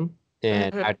awesome.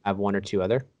 And Hmm. I have one or two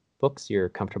other books you're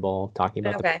comfortable talking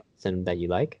about the Okay. books and that you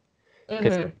like.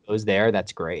 Because if Hmm. it goes there,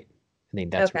 that's great. I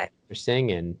think that's really Okay.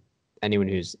 interesting. And anyone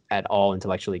who's at all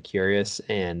intellectually curious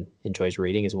and enjoys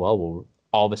reading as well will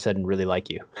all of a sudden really like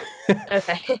you.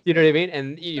 Okay. You know what I mean?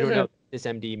 And you don't Hmm. know, this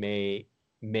MD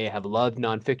may have loved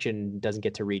nonfiction, doesn't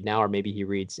get to read now, or maybe he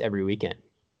reads every weekend,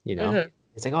 you know? Hmm.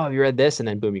 It's like, oh, have you read this? And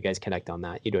then boom, you guys connect on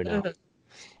that. You don't know.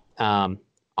 Hmm. Um,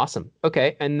 awesome.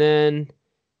 Okay. And then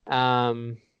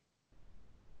um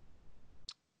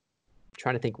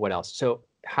trying to think what else. So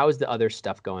how's the other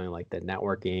stuff going, like the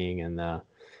networking and the,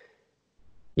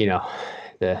 you know,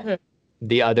 the Hmm.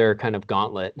 the other kind of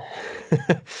gauntlet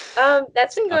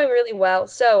That's been stuff? going really well.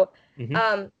 So, Hmm.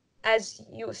 um,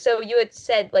 you had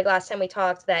said like last time we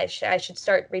talked that I should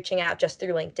start reaching out just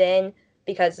through LinkedIn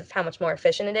because of how much more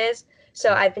efficient it is.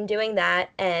 So I've been doing that,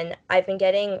 and I've been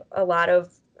getting a lot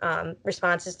of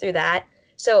responses through that.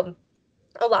 So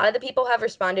a lot of the people have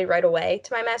responded right away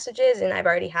to my messages, and I've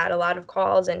already had a lot of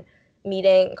calls and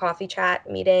coffee chat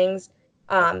meetings,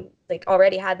 like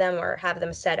already had them or have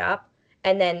them set up.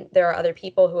 And then there are other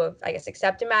people who have, I guess,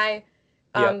 accepted my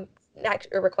Yep.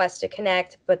 um, request to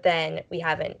connect, but then we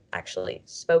haven't actually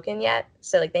spoken yet.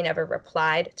 So like they never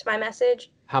replied to my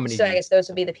message. How many So did I you? guess those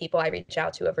would be the people I reach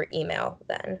out to over email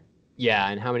then. Yeah,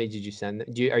 and how many did you send?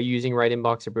 Are you using Right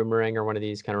Inbox or Boomerang or one of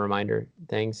these kind of reminder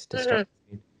things to Hmm. start?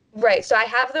 Right. So I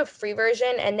have the free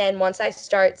version, and then once I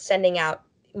start sending out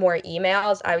more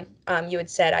emails, you had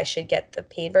said I should get the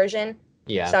paid version.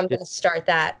 Yeah, So I'm going to start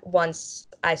that once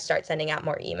I start sending out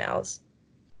more emails.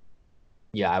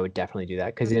 yeah, I would definitely do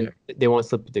that because then Hmm. they won't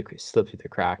slip through the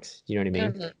cracks. You know what I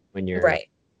mean? Hmm. When Right.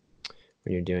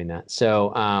 you're doing that.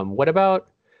 So, what about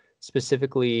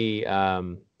specifically?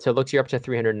 So it looks you're up to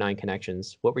 309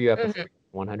 connections. What were you at before? Hmm.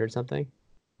 100 something?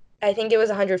 I think it was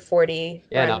 140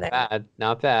 Yeah, around not there. bad,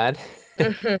 not bad.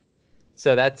 Hmm.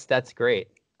 So that's great.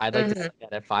 I'd like to see Hmm.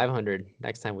 that at 500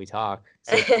 next time we talk.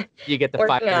 So you get the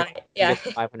Working 500, on it. you Yeah. get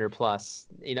the 500 plus.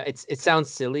 You know, it sounds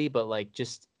silly, but like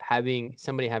just having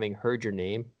somebody having heard your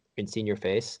name and seen your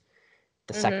face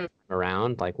the second Hmm. time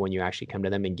around, like when you actually come to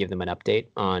them and give them an update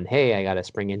on, hey, I got a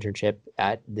spring internship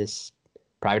at this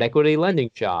private equity lending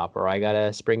shop, or I got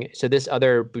a spring. So this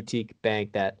other boutique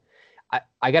bank that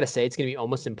I got to say, it's going to be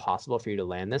almost impossible for you to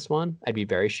land this one. I'd be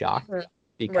very shocked Hmm.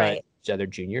 because Right. there's other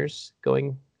juniors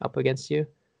going up against you.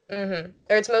 Or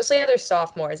it's mostly other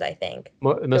sophomores, I think,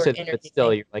 who Most are of them, but still,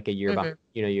 interviewing. you're like a year behind. Hmm.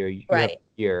 You know, you have a Right.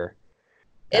 year.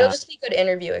 It'll Uh, just be good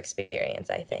interview experience,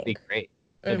 I it'd be think. great.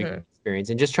 That'd be a Hmm. great experience.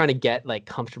 And just trying to get like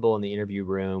comfortable in the interview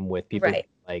room with people Right.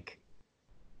 like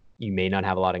you may not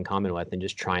have a lot in common with, and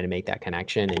just trying to make that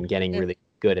connection and getting Mm. really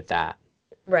good at that.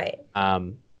 Right.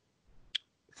 Um,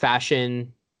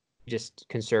 fashion, just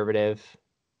conservative,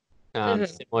 Hmm.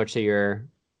 similar to your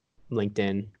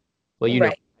LinkedIn. Well,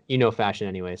 Right. you know fashion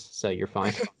anyways, so you're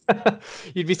fine.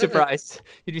 You'd be Hmm. surprised.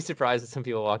 You'd be surprised that some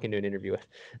people walk into an interview with.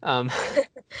 Um,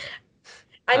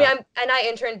 I mean, uh, I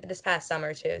interned this past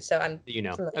summer too, so I'm you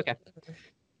know. familiar. Okay,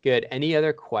 good. Any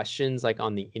other questions like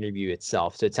on the interview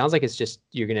itself? So it sounds like it's just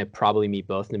you're gonna probably meet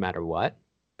both no matter what.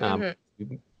 Um,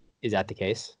 Hmm. is that the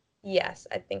case? Yes,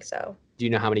 I think so. Do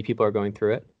you know how many people are going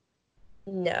through it?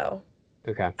 No,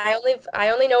 Okay. I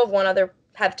only know of one other.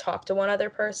 Have talked to one other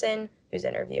person who's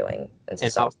interviewing. It's a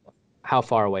And sophomore. how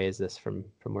far away is this from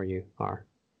where you are?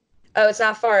 Oh, it's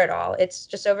not far at all. It's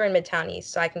just over in Midtown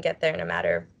East, so I can get there in a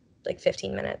matter of like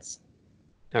 15 minutes.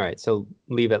 All right, so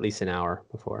leave at least an hour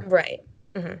before. Right.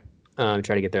 Hmm.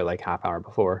 Try to get there like half hour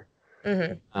before,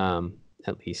 Hmm.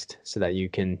 at least, so that you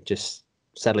can just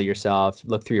settle yourself,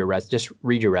 look through just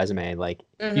read your resume. Like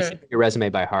you should Hmm. know your resume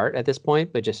by heart at this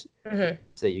point, but just Hmm.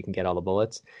 so that you can get all the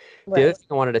bullets. The other Right. thing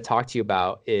I wanted to talk to you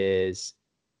about is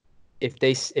if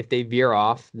they veer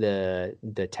off the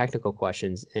technical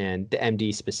questions and the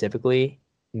MD specifically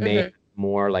may Hmm.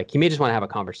 more like he may just want to have a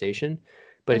conversation,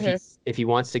 but Hmm. if he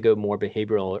wants to go more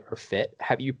behavioral or fit,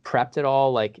 have you prepped at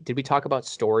all? Like, did we talk about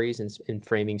stories and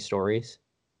framing stories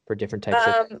for different types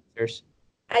of Um, answers?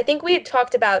 I think we had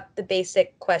talked about the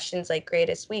basic questions like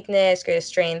greatest weakness, greatest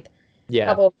strength, a Yeah.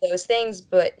 couple of those things,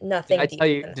 but nothing deeper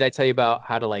than Did I tell you about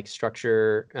how to like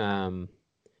structure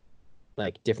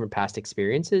like different past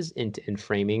experiences in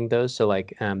framing those. So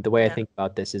like the way I think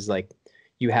about this is like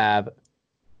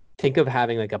think of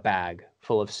having like a bag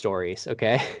full of stories,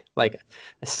 okay? Like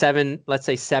let's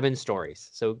say seven stories.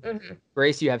 So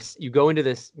Grace, you go into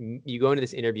this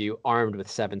interview armed with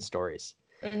seven stories.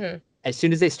 As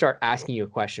soon as they start asking you a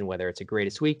question, whether it's a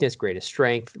greatest weakness, greatest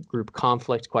strength, group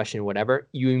conflict question, whatever,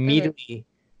 you immediately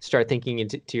start thinking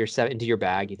into your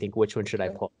bag. You think, which one should I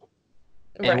pull?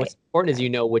 And what's important is you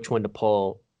know which one to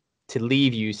pull to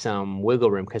leave you some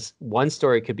wiggle room, because one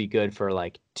story could be good for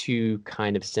like two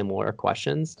kind of similar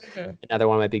questions. Another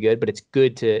one might be good, but it's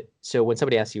good so when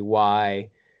somebody asks you why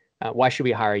should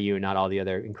we hire you and not all the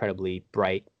other incredibly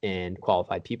bright and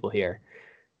qualified people here?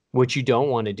 What you don't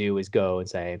want to do is go and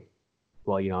say,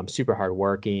 well, I'm super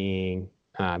hardworking.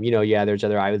 There's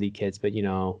other Ivy League kids, but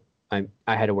I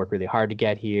had to work really hard to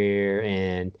get here,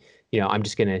 and I'm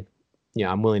just gonna,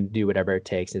 I'm willing to do whatever it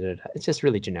takes. And it's just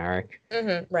really generic.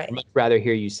 Right. I'd much rather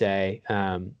hear you say,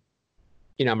 I'm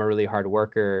a really hard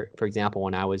worker. For example,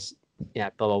 when I was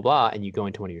at blah blah blah, and you go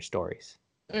into one of your stories,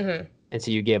 and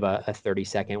so you give a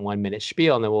 30-second, 1 minute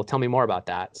spiel, and then tell me more about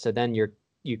that. So then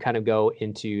you kind of go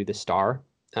into the STAR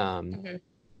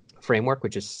framework,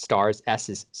 which is STARS. S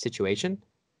is situation.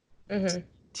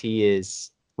 T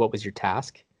is what was your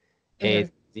task. A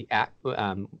is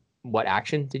what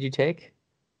action did you take,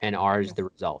 and R is the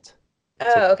result.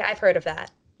 Okay, I've heard of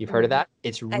that. You've heard of that?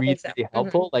 It's really so.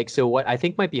 helpful. Like, so what I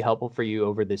think might be helpful for you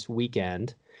over this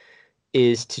weekend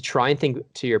is to try and think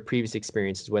to your previous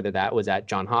experiences, whether that was at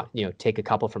take a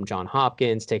couple from John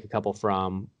Hopkins, take a couple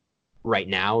from right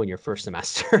now in your first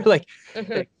semester, like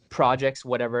projects,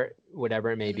 whatever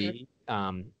it may be.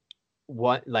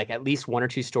 Like at least one or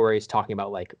two stories talking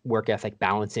about like work ethic,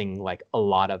 balancing like a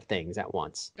lot of things at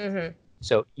once.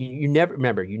 So you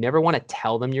never want to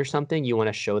tell them you're something. You want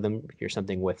to show them you're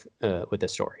something with a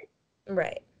story.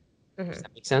 Right. Does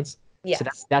that make sense? Yeah. So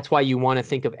that's why you want to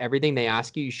think of everything they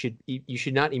ask you. You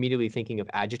should not immediately thinking of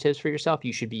adjectives for yourself.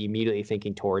 You should be immediately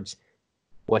thinking towards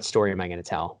what story am I going to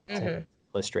tell to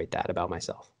illustrate that about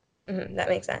myself. That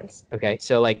makes sense. Okay.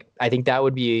 So like, I think that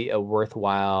would be a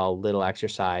worthwhile little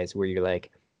exercise where you're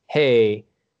like, hey,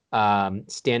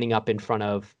 standing up in front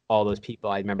of all those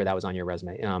people. I remember that was on your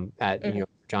resume at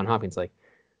John Hopkins. Like,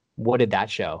 what did that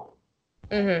show?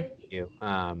 You,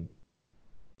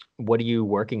 what are you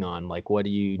working on? Like, what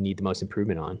do you need the most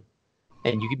improvement on?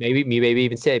 And you could maybe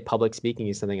even say public speaking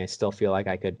is something I still feel like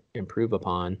I could improve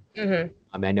upon.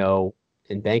 I know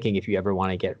in banking, if you ever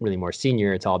want to get really more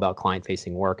senior, it's all about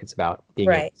client-facing work. It's about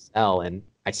being able to sell. And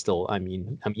I'm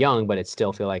young, but I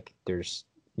still feel like there's,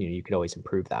 you could always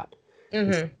improve that.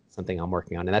 It's something I'm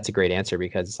working on. And that's a great answer,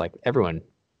 because it's like everyone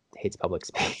hates public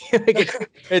speaking.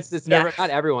 it's never, not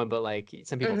everyone, but like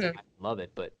some people think I love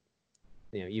it. But,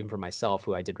 even for myself,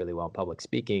 who I did really well in public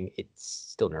speaking, it's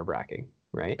still nerve-wracking,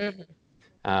 right?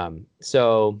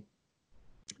 So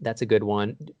that's a good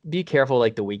one. Be careful,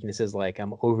 like the weaknesses, like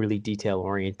I'm overly detail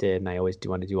oriented and I always do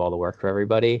want to do all the work for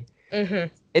everybody.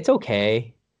 It's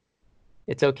okay.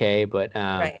 But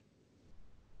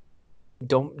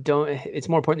don't, it's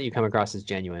more important that you come across as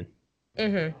genuine.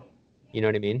 You know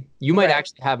what I mean? You might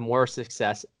actually have more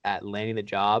success at landing the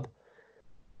job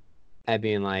at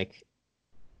being like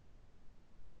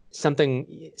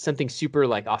something super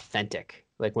like authentic.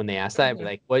 Like when they ask that, I'd be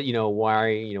like, what,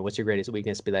 why, what's your greatest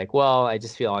weakness? Be like, well, I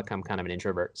just feel like I'm kind of an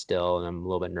introvert still, and I'm a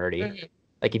little bit nerdy.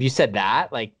 Like if you said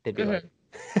that, like they'd be like,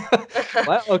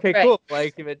 what? Okay, cool.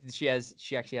 Like if she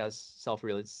actually has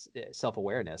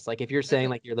self-awareness. Like if you're saying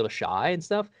like you're a little shy and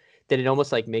stuff, then it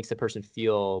almost like makes the person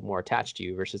feel more attached to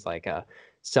you versus like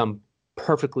some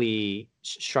perfectly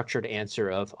structured answer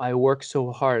of I work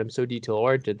so hard, I'm so detail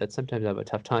oriented that sometimes I have a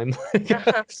tough time.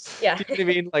 Yeah. You know what I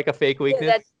mean? Like a fake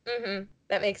weakness.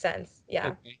 That makes sense. Yeah.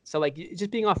 Okay. So like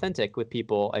just being authentic with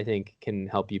people, I think can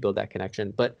help you build that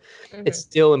connection, but it's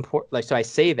still important. Like, so I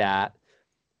say that,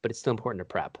 but it's still important to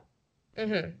prep.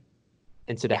 And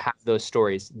so to have those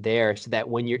stories there so that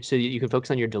so you can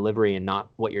focus on your delivery and not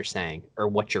what you're saying or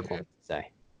what you're going to say.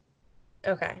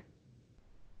 Okay.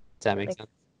 Does that make sense?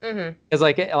 Because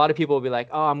like a lot of people will be like,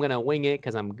 oh, I'm going to wing it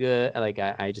because I'm good. Like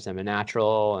I just am a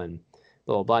natural and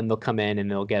blah, blah, blah. And they'll come in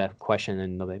and they'll get a question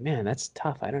and they'll be like, man, that's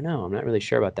tough. I don't know. I'm not really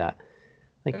sure about that.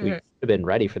 Like we should have been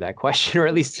ready for that question, or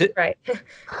at least or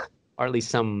at least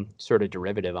some sort of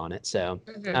derivative on it. So,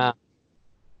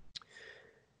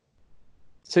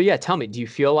 so yeah, tell me, do you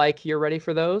feel like you're ready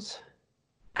for those?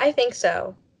 I think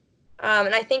so.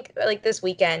 And I think like this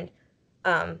weekend,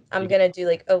 I'm going to do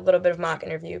like a little bit of mock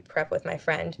interview prep with my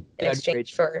friend in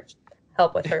exchange for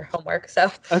help with her homework.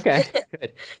 So okay,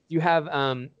 good. Do you have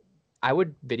I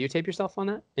would videotape yourself on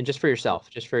that, and just for yourself,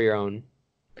 just for your own,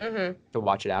 to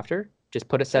watch it after. Just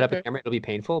set up a camera. It'll be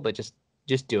painful, but just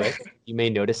do it. You may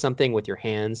notice something with your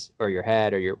hands or your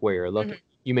head or where you're looking.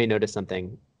 You may notice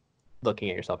something looking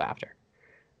at yourself after.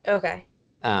 Okay.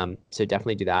 So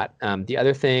definitely do that. The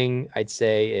other thing I'd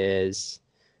say is,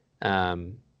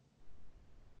 so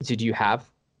do you have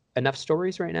enough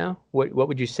stories right now? What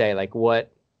would you say? Like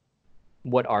what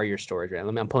are your stories right now?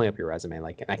 I'm pulling up your resume.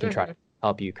 Like I can try to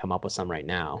help you come up with some right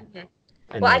now.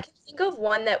 Well, I can think of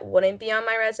one that wouldn't be on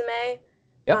my resume.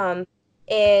 Yep.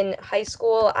 In high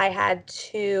school, I had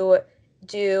to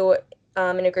do,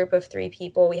 in a group of 3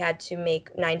 people, we had to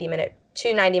make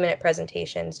 90-minute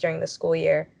presentations during the school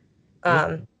year.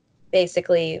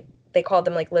 Basically, they called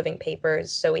them like living papers.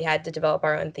 So we had to develop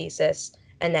our own thesis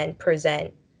and then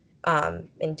present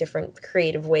in different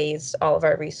creative ways all of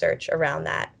our research around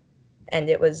that. And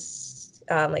it was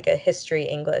like a history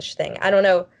English thing. I don't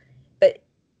know, but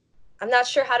I'm not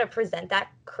sure how to present that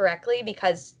correctly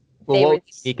because what was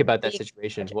unique about that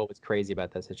situation? What was crazy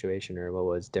about that situation, or what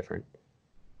was different?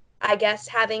 I guess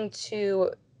having to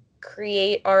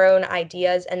create our own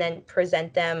ideas and then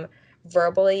present them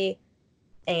verbally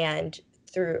and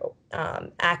through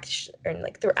action, or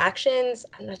like through actions.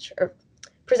 I'm not sure. Or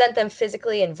present them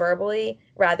physically and verbally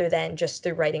rather than just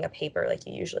through writing a paper like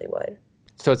you usually would.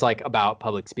 So it's like about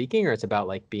public speaking, or it's about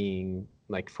like being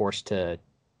like forced to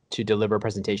deliver a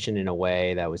presentation in a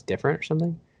way that was different or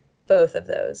something? Both of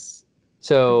those.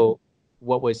 So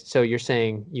so you're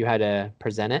saying you had to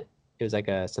present it? It was like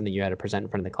something you had to present in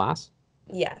front of the class?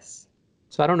 Yes.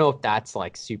 So I don't know if that's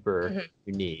like super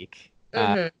unique.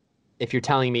 If you're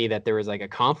telling me that there was like a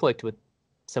conflict with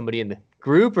somebody in the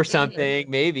group or something,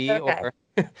 maybe, or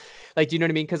like, do you know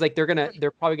what I mean? Because like they're not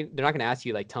gonna ask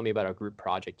you like, tell me about a group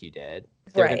project you did.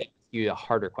 They're gonna ask you a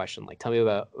harder question, like, tell me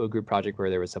about a group project where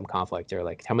there was some conflict, or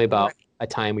like, tell me about a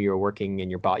time where you were working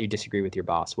and you disagree with your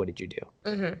boss. What did you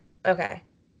do? Okay.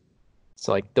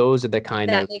 So like those are the kind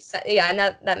that makes sense. Yeah, and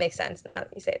that makes sense now that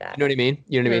you say that. You know what I mean?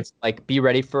 You know what I mean? Like, be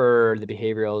ready for the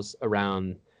behaviorals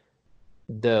around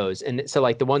those. And so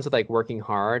like the ones with like working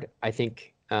hard, I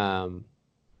think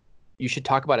you should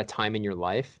talk about a time in your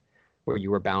life where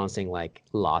you were balancing like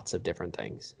lots of different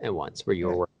things at once, where you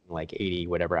were working like 80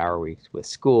 whatever hour weeks with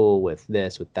school, with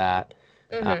this, with that.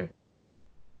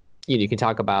 You can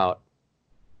talk about,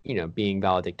 being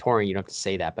valedictorian. You don't have to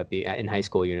say that, but in high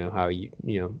school, how you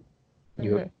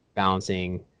were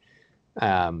balancing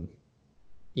AP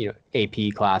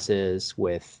classes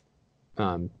with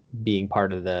being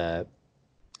part of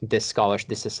this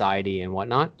society and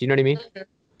whatnot. Do you know what I mean?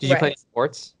 Did you play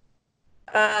sports?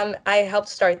 I helped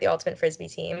start the Ultimate Frisbee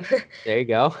team. There you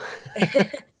go.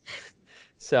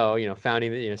 So,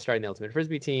 starting the Ultimate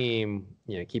Frisbee team,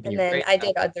 keeping your grades I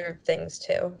did other things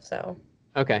too, so.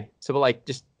 Okay. So, but like,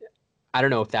 just, I don't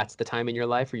know if that's the time in your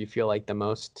life where you feel like the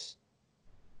most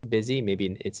busy.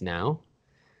 Maybe it's now.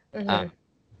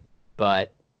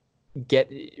 But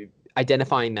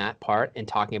identifying that part and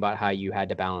talking about how you had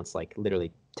to balance like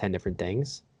literally 10 different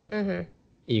things.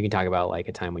 You can talk about like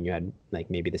a time when you had like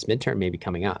maybe this midterm maybe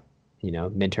coming up,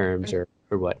 midterms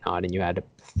or whatnot, and you had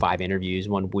 5 interviews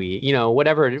one week,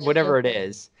 whatever it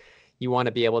is. You want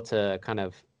to be able to kind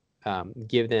of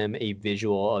give them a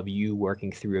visual of you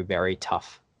working through a very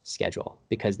tough schedule,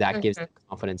 because that gives them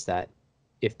confidence that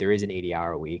if there is an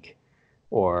 80-hour week,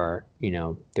 or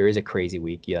there is a crazy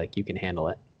week, you can handle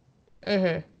it.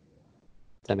 Does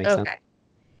that make sense?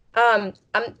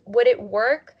 Would it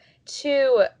work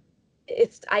to,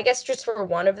 it's, I guess, just for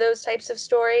one of those types of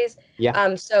stories?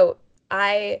 Yeah. So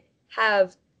I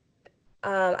have,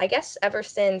 I guess ever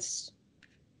since,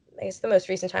 I guess the most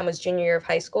recent time was junior year of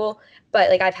high school, but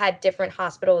like I've had different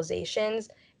hospitalizations,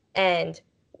 and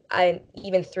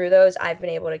even through those, I've been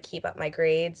able to keep up my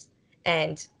grades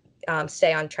and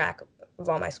stay on track of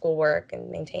all my schoolwork and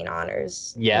maintain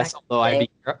honors. Yes, although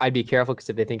I'd be careful, because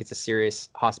if they think it's a serious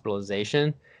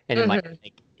hospitalization and it might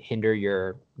like hinder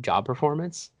your job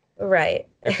performance, right?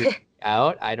 If you're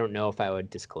out, I don't know if I would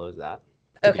disclose that.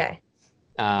 Okay.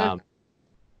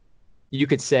 You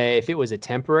could say if it was a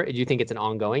temporary. Do you think it's an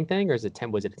ongoing thing, or was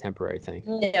it a temporary thing?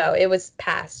 No, it was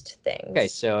past things. Okay,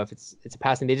 so if it's a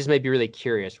past thing, they just might be really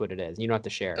curious what it is. You don't have to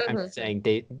share. I'm just saying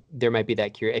there might be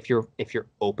that curious. If you're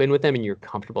open with them and you're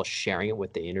comfortable sharing it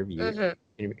with the interview,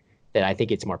 then I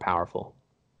think it's more powerful.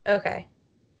 Okay.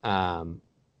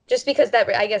 Just because that,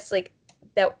 I guess, like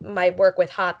that my work with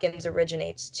Hopkins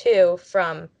originates too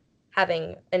from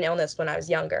having an illness when I was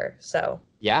younger. So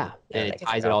yeah, and it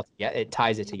ties it all together. It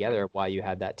ties it together why you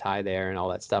had that tie there and all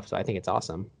that stuff. So I think it's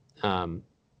awesome.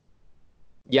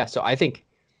 Yeah, so I think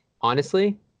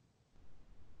honestly,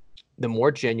 the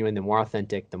more genuine, the more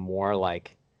authentic, the more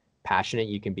like passionate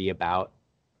you can be about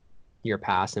your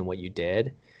past and what you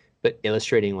did, but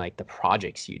illustrating like the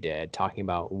projects you did, talking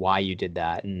about why you did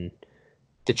that and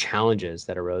the challenges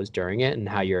that arose during it and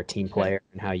how you're a team player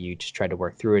and how you just try to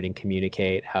work through it and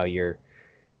communicate, how you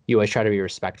always try to be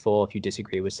respectful if you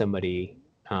disagree with somebody,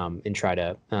 and try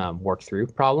to work through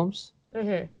problems.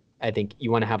 I think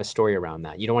you want to have a story around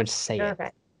that. You don't want to say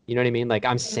it. You know what I mean? Like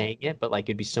I'm saying it, but like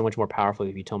it'd be so much more powerful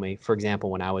if you told me, for example,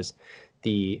 when I was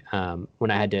when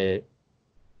I had to,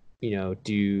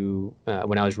 do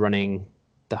when I was running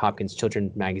the Hopkins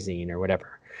Children's Magazine or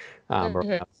whatever, or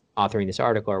when I was authoring this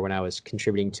article, or when I was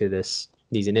contributing to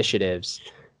these initiatives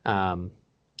to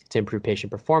improve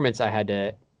patient performance, I had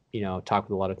to, talk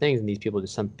with a lot of things, and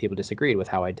some people disagreed with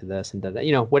how I did this and did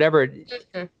that, whatever.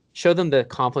 Show them the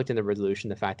conflict and the resolution,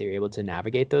 the fact that you're able to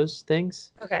navigate those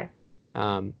things. Okay.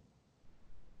 And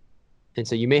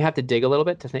so you may have to dig a little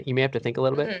bit to think. You may have to think a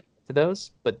little bit to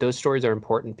those, but those stories are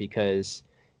important because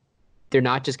they're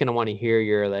not just going to want to hear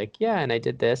you're like, yeah, and I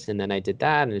did this, and then I did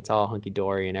that, and it's all hunky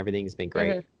dory, and everything's been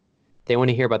great. They want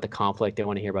to hear about the conflict. They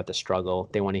want to hear about the struggle.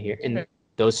 They want to hear, and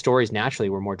those stories naturally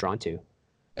we're more drawn to.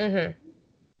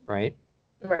 Right.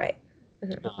 Right.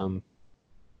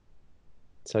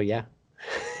 So yeah.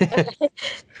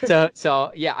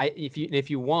 so yeah, if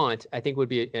you want, I think would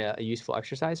be a useful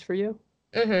exercise for you.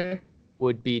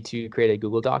 Would be to create a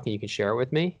Google Doc and you can share it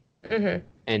with me,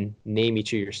 and name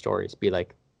each of your stories. Be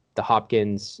like the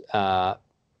Hopkins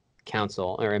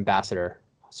council or ambassador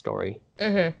story,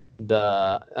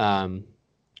 the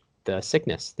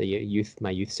sickness,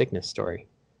 my youth sickness story,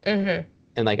 and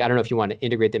like I don't know if you want to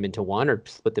integrate them into one or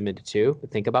split them into two, but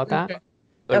think about that.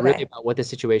 But really about what the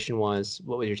situation was,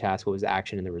 what was your task, what was the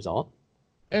action and the result.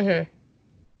 I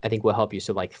think will help you.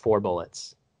 So like 4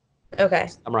 bullets. Okay.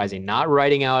 Summarizing, not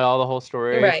writing out all the whole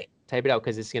story. Right. Type it out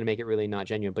because it's going to make it really not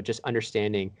genuine, but just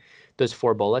understanding those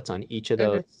 4 bullets on each of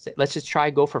those. Let's just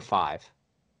go for 5.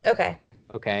 Okay.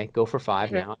 Okay. Go for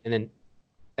 5 now. And then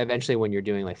eventually when you're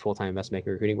doing like full-time investment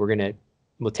banking recruiting,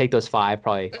 we'll take those 5,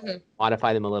 probably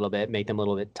modify them a little bit, make them a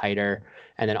little bit tighter.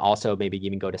 And then also maybe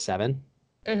even go to 7.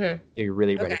 You're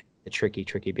really ready for the tricky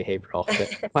behavioral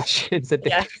questions that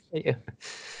they ask you.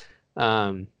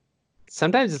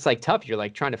 Sometimes it's like tough. You're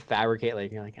like trying to fabricate,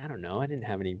 like you're like, I don't know, I didn't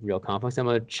have any real conflicts. I'm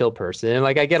a chill person.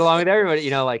 Like I get along with everybody.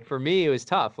 Like for me, it was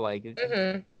tough. Like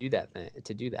to do that.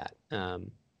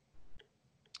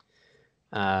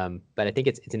 But I think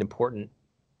it's an important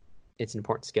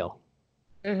skill.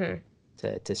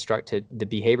 To start to the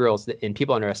behaviorals, and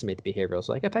people underestimate the behaviorals.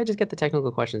 Like if I just get the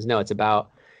technical questions, no, it's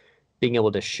about being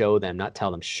able to show them, not tell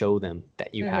them, show them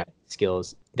that you have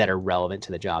skills that are relevant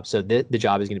to the job. So the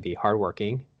job is going to be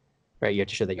hardworking. Right, you have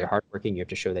to show that you're hardworking. You have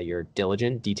to show that you're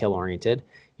diligent, detail-oriented.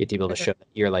 You have to be able to show that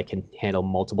you're like can handle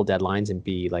multiple deadlines and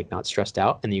be like not stressed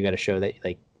out. And then you got to show that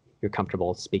like you're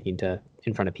comfortable speaking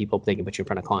in front of people. They can put you in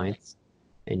front of clients,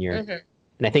 and you're.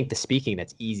 And I think the speaking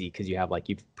that's easy because you have like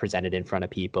you've presented in front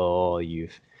of people.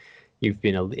 You've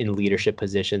been in leadership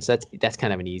positions. So that's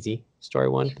kind of an easy story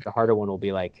one. But the harder one will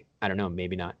be like I don't know,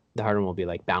 maybe not. The harder one will be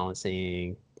like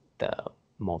balancing the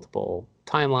multiple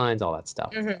timelines, all that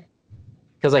stuff.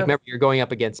 Because like remember, you're going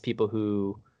up against some people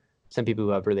who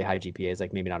have really high GPAs,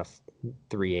 like maybe not a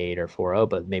 3.8 or 4.0,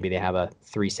 but maybe they have a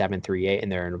 3.7, 3.8,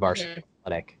 and they're in varsity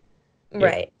athletic.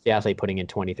 Right. The athlete putting in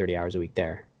 20, 30 hours a week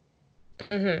there.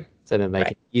 So then they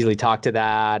can easily talk to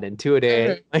that,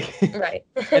 intuitive. Right.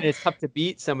 And it's tough to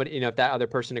beat somebody, if that other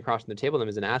person across from the table them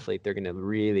is an athlete, it's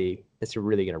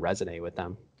really going to resonate with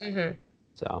them.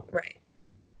 So. Right.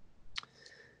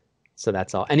 So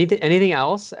that's all. Anything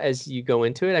else as you go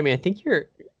into it? I mean, I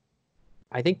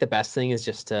think the best thing is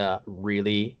just to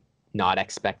really not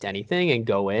expect anything and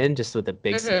go in just with a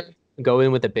big,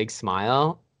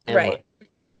 smile and like,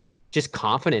 just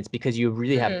confidence because you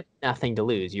really have nothing to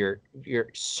lose. You're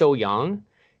so young,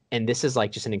 and this is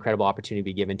like just an incredible opportunity to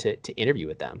be given to interview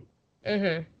with them.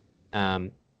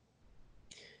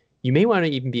 You may want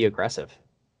to even be aggressive.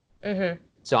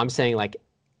 So I'm saying like,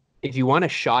 if you want a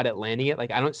shot at landing it,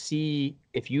 like I don't see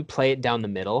if you play it down the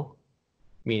middle,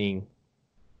 meaning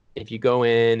if you go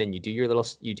in and you do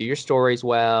your stories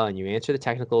well and you answer the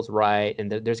technicals right,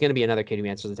 and there's going to be another kid who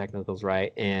answers the technicals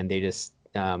right, and they just,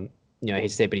 I hate to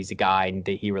say, but he's a guy and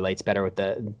he relates better with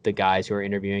the guys who are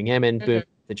interviewing him, and boom,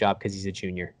 the job because he's a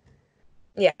junior.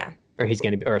 Yeah. Or he's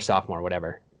going to be, or a sophomore,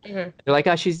 whatever. They're like,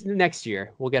 oh, she's next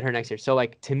year. We'll get her next year. So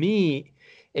like to me,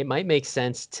 it might make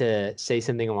sense to say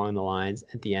something along the lines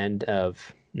at the end of,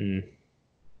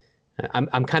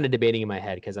 I'm kind of debating in my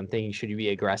head because I'm thinking, should you be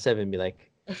aggressive and be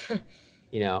like,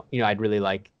 I'd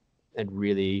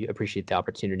really appreciate the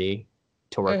opportunity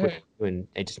to work with you, and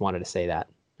I just wanted to say that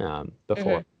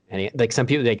before. And like some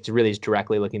people, like really just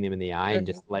directly looking them in the eye and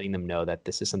just letting them know that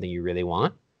this is something you really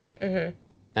want.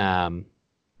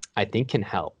 I think can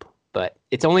help, but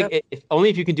it's only only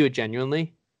if you can do it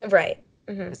genuinely. Right.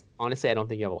 Honestly, I don't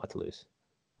think you have a lot to lose.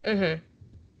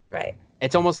 Right.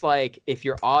 It's almost like if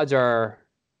your odds are,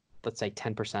 let's say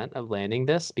 10% of landing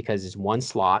this, because it's one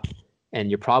slot and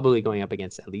you're probably going up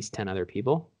against at least 10 other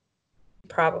people.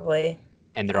 Probably.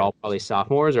 And they're all probably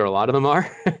sophomores, or a lot of them are.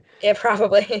 Yeah,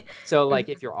 probably. So like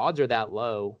if your odds are that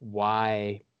low,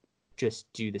 why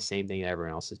just do the same thing that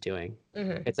everyone else is doing?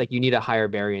 It's like you need a higher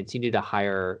variance. You need a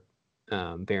higher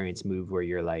variance move where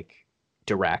you're like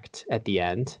direct at the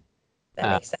end.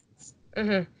 That makes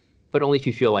sense. But only if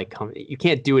you feel like you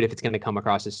can't do it if it's going to come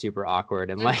across as super awkward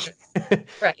and like,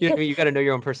 right. You know what I mean? You got to know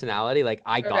your own personality. Like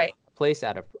I got a place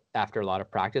after a lot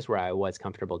of practice where I was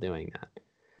comfortable doing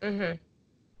that.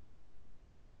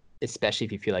 Especially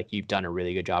if you feel like you've done a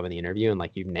really good job in the interview and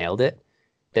like you've nailed it,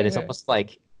 then it's almost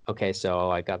like, okay,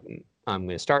 so I'm going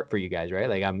to start for you guys, right?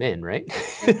 Like I'm in, right?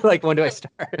 Like when do I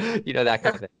start? You know, that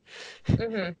kind of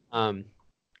thing.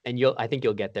 And I think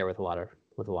you'll get there with a lot of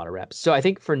reps. So I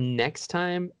think for next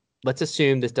time, let's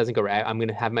assume this doesn't go right. I'm going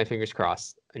to have my fingers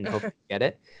crossed and hope you get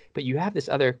it. But you have this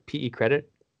other PE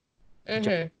credit,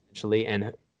 actually,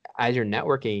 and as you're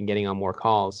networking and getting on more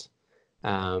calls,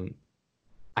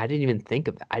 I didn't even think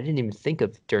of that. I didn't even think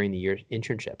of during the year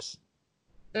internships.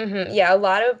 Yeah, a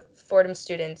lot of Fordham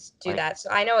students do that. So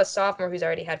I know a sophomore who's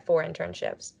already had 4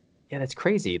 internships. Yeah, that's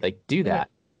crazy. Like, do that.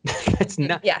 That's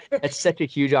not. Yeah. That's such a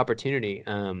huge opportunity.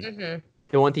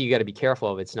 The one thing you got to be careful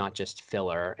of, it's not just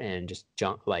filler and just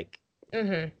junk. Like,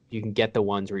 you can get the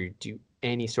ones where you do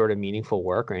any sort of meaningful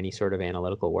work or any sort of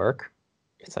analytical work.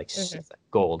 It's like, it's like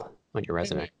gold on your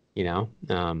resume, you know?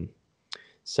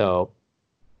 So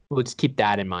we'll just keep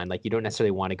that in mind. Like, you don't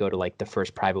necessarily want to go to like the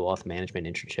first private wealth management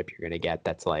internship you're going to get.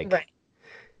 That's like,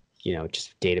 you know,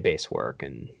 just database work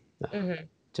and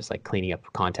just like cleaning up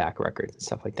contact records and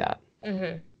stuff like that.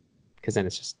 Because then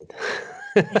it's just,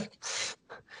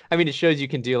 I mean, it shows you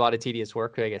can do a lot of tedious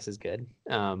work, I guess is good.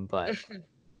 But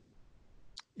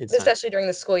it's especially during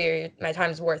the school year, my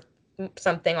time's worth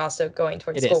something also going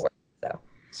towards schoolwork. So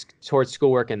towards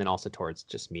schoolwork, and then also towards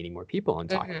just meeting more people and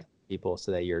talking to people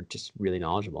so that you're just really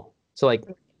knowledgeable. So like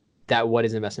that, what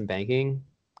is investment banking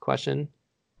question?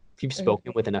 If you've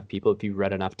spoken with enough people, if you've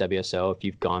read enough WSO, if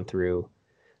you've gone through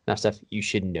enough stuff, you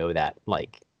should know that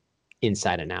like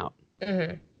inside and out.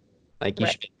 Like you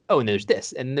should, oh, and there's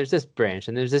this, and there's this branch,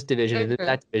 and there's this division, and there's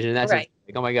that division, and that's like,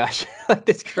 oh my gosh, like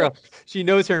this girl, she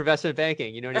knows her investment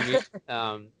banking, you know what I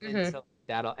mean? And so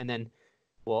that'll, and then,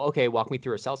 well, okay, walk me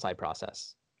through a sell side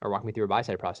process, or walk me through a buy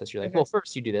side process. You're like, well,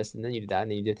 first you do this, and then you do that, and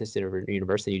then you do this at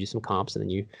university, you do some comps, and then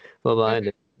you blah blah,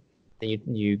 and then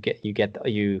you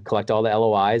collect all the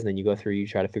LOIs, and then you go through, you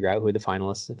try to figure out who the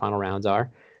finalists, the final rounds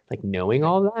are. Like knowing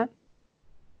all that,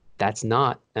 that's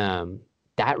not.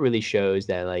 That really shows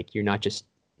that like you're not just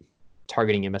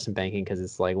targeting investment banking because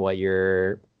it's like what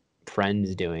your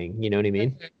friend's doing. You know what I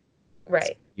mean? Right.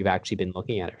 So you've actually been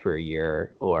looking at it for a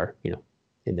year, or you know,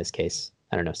 in this case,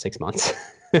 I don't know, 6 months.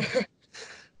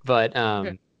 But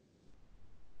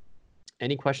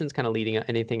any questions kind of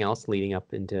anything else leading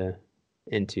up into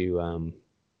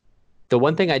the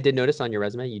one thing I did notice on your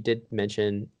resume, you did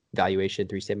mention valuation,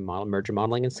 3-statement model, merger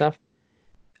modeling and stuff.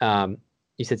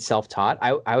 You said self-taught.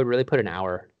 I would really put an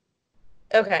hour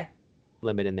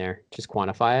limit in there. Just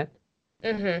quantify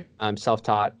it.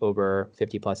 Self-taught over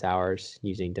 50 plus hours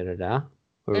using whatever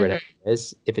it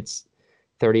is. If it's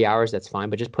 30 hours, that's fine,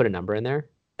 but just put a number in there.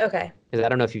 Okay. Because I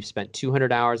don't know if you've spent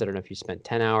 200 hours. I don't know if you spent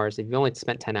 10 hours. If you've only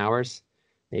spent 10 hours,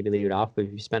 maybe leave it off. But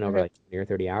if you spent over like 20 or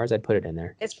 30 hours, I'd put it in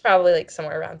there. It's probably like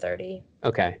somewhere around 30.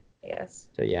 Okay. Yes.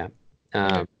 So yeah.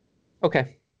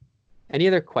 Okay. Any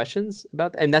other questions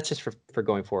about that? And that's just for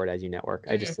going forward as you network.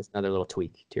 That's another little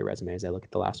tweak to your resume as I look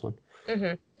at the last one.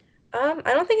 I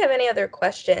don't think I have any other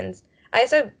questions. I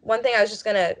said one thing I was just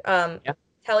gonna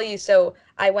tell you. So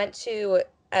I went to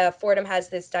Fordham has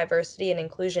this diversity and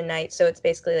inclusion night. So it's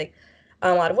basically like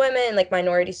a lot of women, like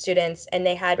minority students, and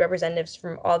they had representatives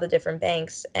from all the different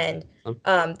banks. And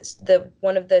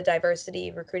one of the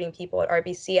diversity recruiting people at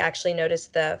RBC actually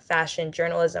noticed the fashion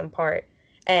journalism part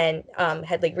and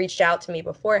had like reached out to me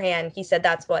beforehand. He said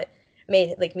that's what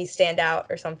made like me stand out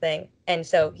or something. And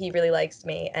so he really likes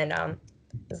me and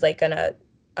was like gonna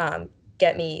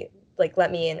get me like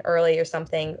let me in early or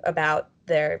something about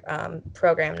their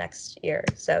program next year.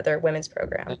 So their women's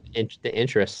program. The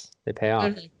interests, they pay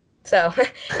off. So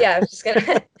yeah, I was just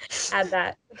gonna add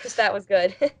that because that was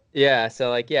good. Yeah. So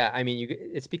like, yeah, I mean,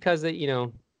 it's because that, you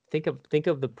know, think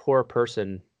of the poor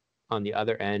person on the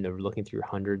other end of looking through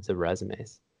hundreds of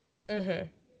resumes. Mm-hmm.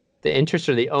 The interests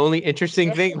are the only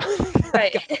interesting thing.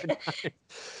 Right.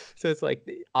 So it's like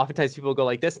oftentimes people go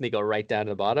like this and they go right down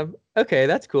to the bottom. Okay,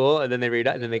 that's cool. And then they read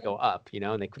it and then they go up, and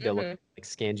they'll look Mm-hmm. like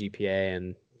scan GPA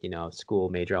and school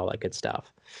major, all that good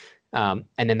stuff. And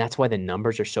then that's why the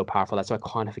numbers are so powerful. That's why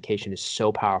quantification is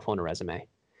so powerful in a resume,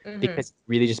 Mm-hmm. because it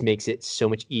really just makes it so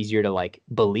much easier to like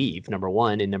believe, number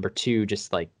one, and number two,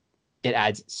 just like it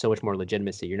adds so much more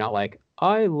legitimacy. You're not like,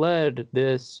 I led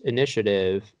this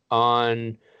initiative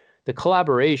on the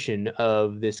collaboration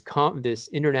of this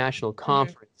international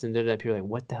conference, and then people are like,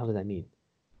 what the hell does that mean?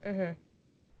 Mm-hmm.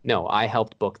 No, I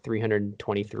helped book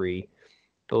 323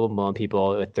 blah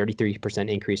people, a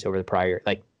 33% increase over the prior.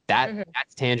 Like that, Mm-hmm.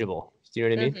 that's tangible. Do you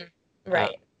know what I mean? Mm-hmm.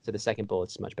 Right. So the second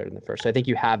bullet's much better than the first. So I think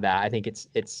you have that. I think it's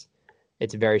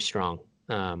very strong.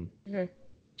 Mm-hmm.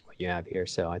 What you have here.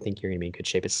 So I think you're gonna be in good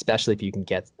shape, especially if you can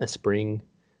get a spring,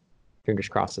 fingers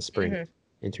crossed, a spring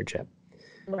internship.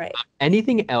 Right.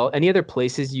 Anything else? Any other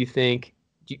places you think?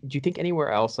 Do you think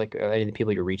anywhere else, like any of the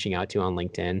people you're reaching out to on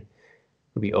LinkedIn,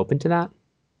 would be open to that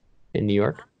in New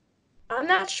York? I'm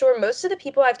not sure. Most of the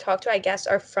people I've talked to, I guess,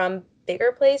 are from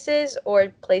bigger places or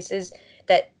places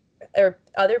that, or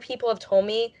other people have told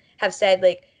me have said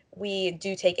like we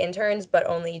do take interns, but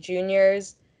only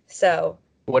juniors. So,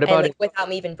 What and about like without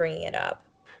me even bringing it up.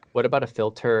 What about a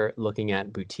filter looking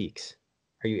at boutiques?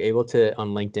 Are you able to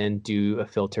on LinkedIn do a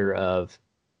filter of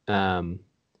um,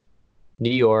 New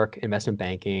York investment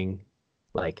banking,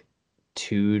 like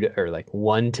or like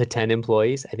 1 to 10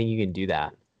 employees? I think you can do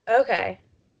that. Okay.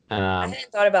 I Um,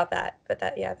 hadn't thought about that, but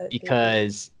that, yeah, that'd be.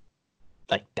 because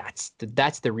like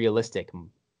that's the realistic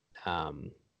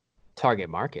um, target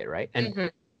market, right? And Mm-hmm.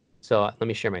 so let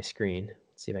me share my screen.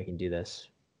 Let's see if I can do this.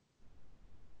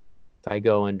 If I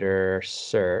go under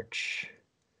search,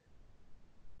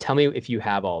 tell me if you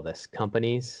have all this.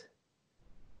 Companies.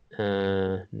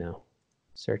 No.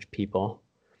 Search people.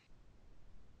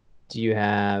 Do you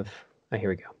have, oh, here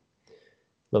we go.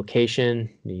 Location,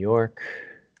 New York.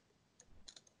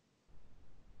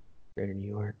 Greater New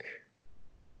York.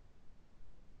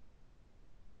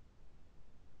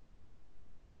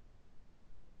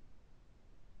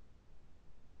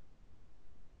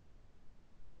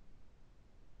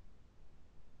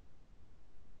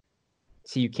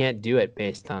 See, you can't do it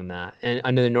based on that. And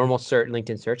under the normal search,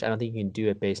 LinkedIn search, I don't think you can do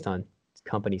it based on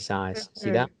company size.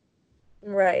 See that?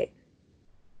 Right.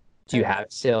 Do you have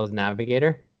Sales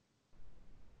Navigator?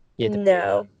 You have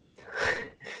No.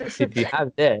 so if you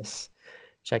have this,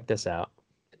 check this out.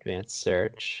 Advanced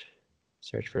search,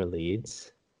 search for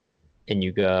leads, and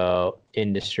you go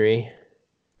industry,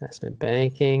 investment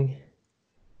banking.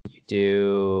 You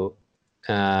do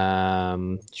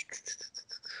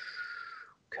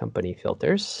company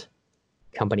filters,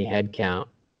 company headcount.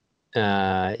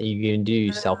 You can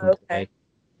do self-employed, Okay.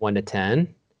 1 to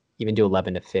 10, even do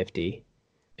 11 to 50,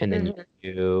 and then you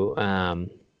do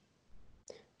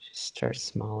just start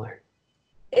smaller.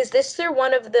 Is this through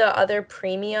one of the other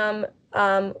premium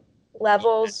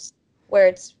levels where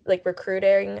it's like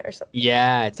recruiting or something?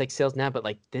 Yeah, it's like sales now, but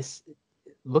like this,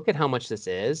 look at how much this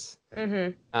is.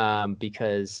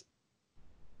 Because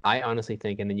I honestly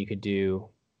think, and then you could do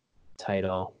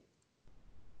title,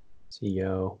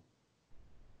 CEO,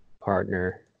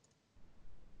 partner.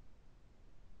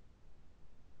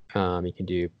 You can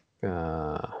do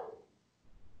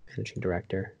managing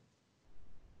director.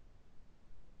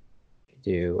 You could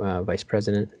do vice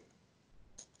president,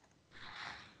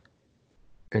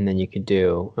 and then you could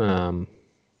do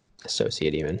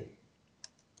associate even.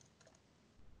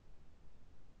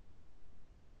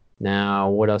 Now,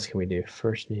 what else can we do?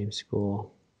 First name,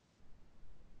 school.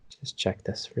 Just check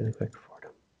this really quick for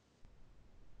them.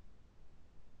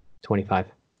 25.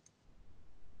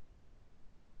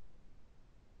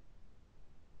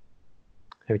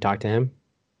 Have you talked to him?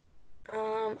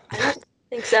 I don't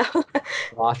think so.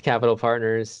 Roth Capital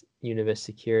Partners, Univis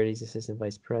Securities, Assistant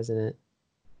Vice President.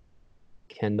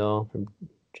 Kendall from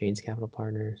Jane's Capital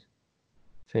Partners.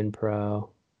 FinPro.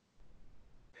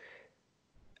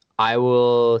 I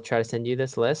will try to send you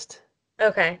this list.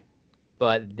 Okay.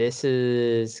 But this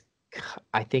is,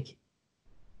 I think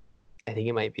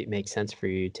it might make sense for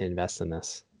you to invest in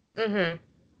this.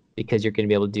 Because you're going to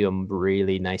be able to do a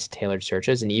really nice tailored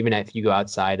searches. And even if you go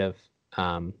outside of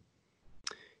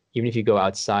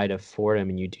Fordham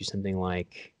and you do something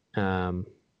like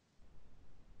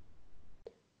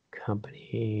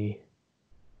company.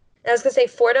 I was gonna say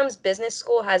Fordham's Business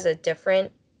School has a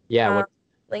different Yeah,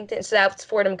 LinkedIn. So that's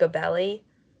Fordham Gabelli.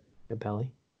 Gabelli.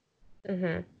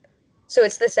 So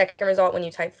it's the second result when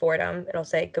you type Fordham. It'll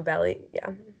say Gabelli.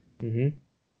 Yeah.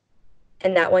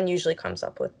 And that one usually comes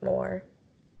up with more.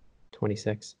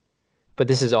 26. But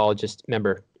this is all just,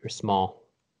 remember, you're small.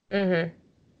 Mm-hmm.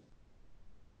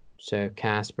 So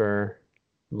Casper,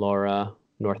 Laura,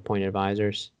 North Point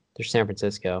Advisors. They're San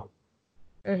Francisco.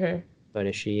 Mm-hmm. But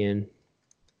is she in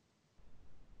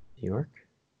New York?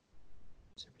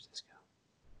 San Francisco.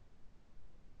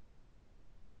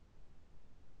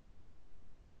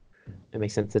 It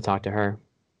makes sense to talk to her.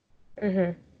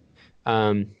 Mm-hmm.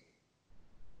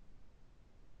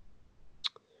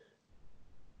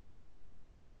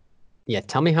 Yeah,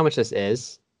 tell me how much this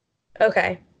is.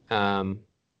 Okay. I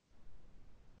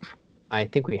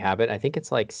think we have it. I think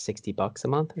it's like $60 a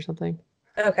month or something.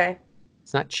 Okay.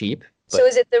 It's not cheap, but So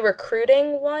is it the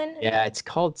recruiting one? yeah, it's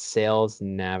called Sales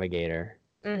Navigator.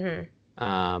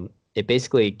 Mm-hmm. It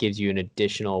basically gives you an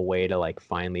additional way to like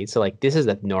find leads. So like this is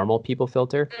a normal people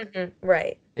filter. Mm-hmm.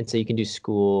 Right. And so you can do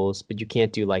schools, but you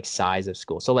can't do like size of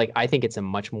school. So like I think it's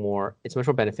much more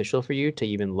beneficial for you to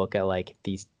even look at like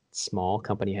these small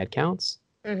company headcounts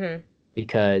Mm-hmm.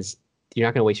 because you're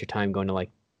not going to waste your time going to like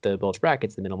the bulge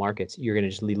brackets, the middle markets. You're going to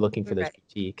just be looking for those Right.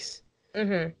 boutiques.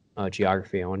 Mm-hmm.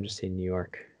 Geography. I want to just say New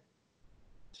York.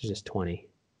 It's just 20.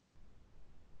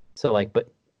 So like, but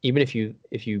even if you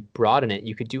broaden it,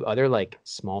 you could do other like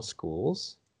small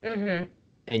schools Mm-hmm.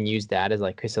 and use that as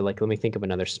like, okay, so like, let me think of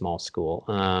another small school.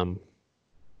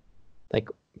 Like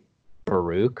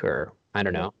Baruch or I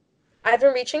don't know. I've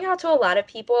been reaching out to a lot of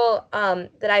people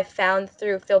that I've found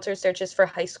through filter searches for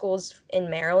high schools in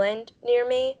Maryland near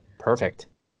me. Perfect.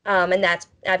 And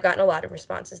I've gotten a lot of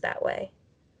responses that way.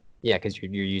 Yeah, because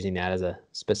you're using that as a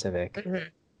specific Mm-hmm.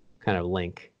 kind of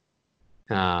link.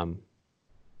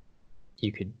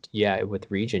 You could, yeah, with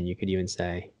region, you could even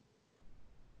say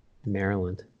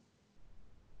Maryland.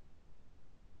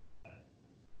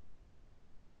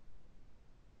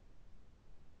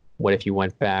 What if you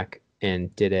went back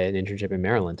and did an internship in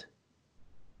Maryland?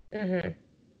 Mm-hmm.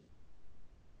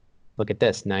 Look at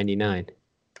this, 99.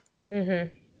 Mm-hmm.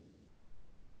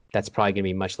 That's probably going to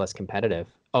be much less competitive.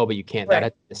 Oh, but you can't. Right. That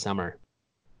has to be the summer.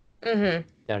 Mm-hmm.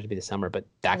 That has to be the summer, but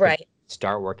that could Right.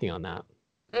 start working on that.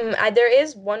 Mm-hmm. There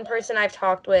is one person I've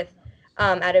talked with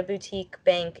at a boutique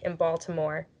bank in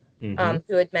Baltimore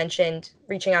who had mentioned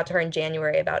reaching out to her in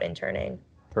January about interning.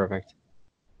 Perfect.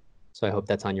 So I hope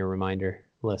that's on your reminder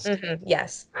list. Mm-hmm.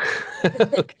 Yes.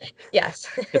 Okay. Yes.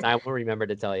 Because I will remember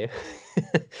to tell you.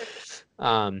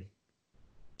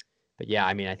 But yeah,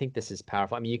 I mean, I think this is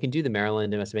powerful. I mean, you can do the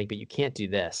Maryland investment bank, but you can't do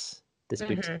this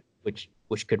boutique,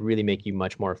 which could really make you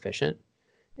much more efficient.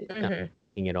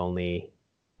 Making it only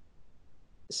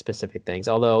specific things.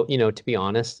 Although, to be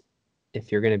honest,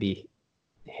 if you're going to be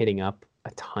hitting up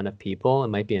a ton of people, it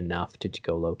might be enough to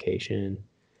go location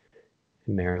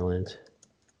in Maryland.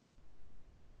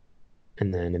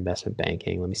 And then investment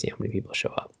banking. Let me see how many people show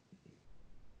up.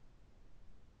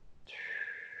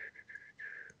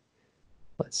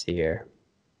 Let's see here.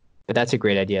 But that's a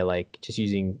great idea, like just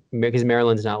using, because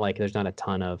Maryland's not like, there's not a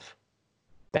ton of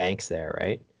banks there,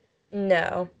 right?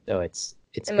 No. So it's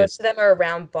And good. most of them are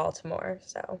around Baltimore,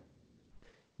 so.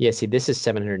 Yeah, see, this is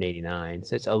 789.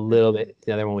 So it's a little bit,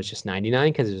 the other one was just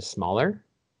 99 because it's smaller.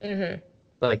 Mm-hmm.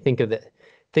 But like think of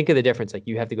the difference. Like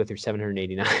you have to go through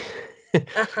 789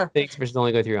 things versus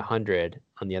only go through 100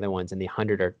 on the other ones, and the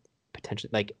 100 are potentially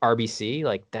like RBC,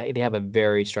 like they have a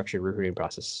very structured recruiting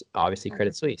process. Obviously,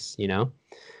 Credit Suisse,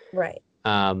 Right.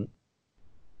 So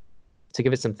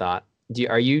give it some thought.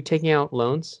 Are you taking out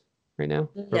loans right now?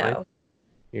 No.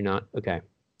 You're not? Okay.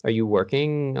 Are you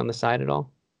working on the side at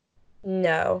all?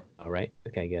 No. All right.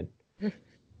 Okay, good.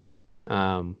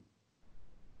 But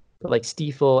like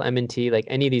Stiefel, M&T, like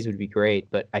any of these would be great,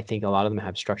 but I think a lot of them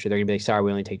have structure. They're gonna be like, sorry, we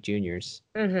only take juniors.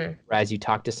 Mm-hmm. Whereas you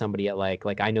talk to somebody at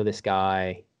like I know this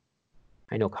guy,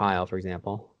 I know Kyle, for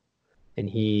example, and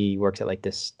he works at like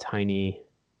this tiny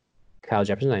Kyle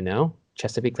Jefferson, I know.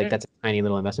 Chesapeake, like that's a tiny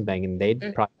little investment bank, and they'd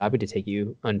probably be happy to take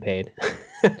you unpaid.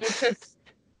 Do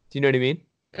you know what I mean?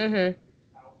 Mm-hmm.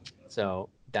 So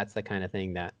that's the kind of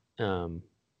thing that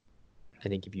I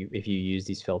think if you use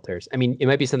these filters, I mean, it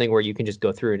might be something where you can just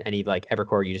go through and any like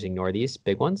Evercore, you just ignore these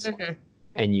big ones,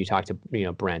 and you talk to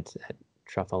Brent at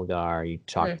Trafalgar, you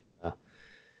talk to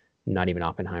not even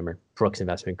Oppenheimer, Brooks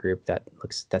Investment Group. That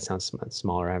sounds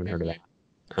smaller. I haven't heard of that.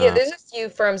 Yeah, there's a few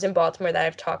firms in Baltimore that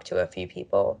I've talked to a few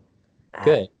people at.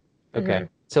 Good. Okay.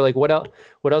 So like what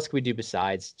else could we do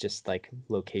besides just like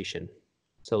location?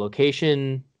 So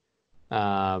location,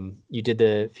 you did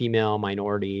the female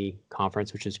minority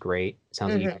conference, which is great.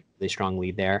 Sounds like you have a really strong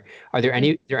lead there. Is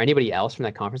there anybody else from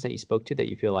that conference that you spoke to that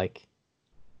you feel like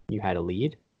you had a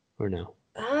lead or no?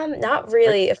 Not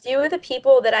really. A few of the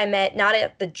people that I met, not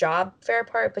at the job fair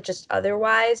part, but just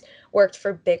otherwise, worked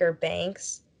for bigger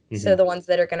banks. Hmm. So the ones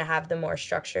that are going to have the more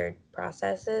structured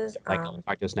processes. Like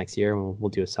talk to us next year. We'll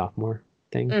do a sophomore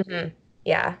thing.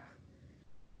 Yeah.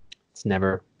 It's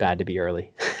never bad to be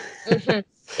early.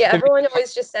 Yeah, everyone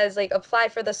always just says like apply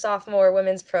for the sophomore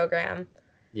women's program.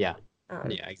 Yeah.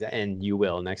 Yeah, exactly. And you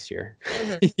will next year.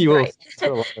 Mm-hmm. You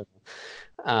will.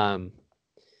 Right.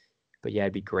 But yeah,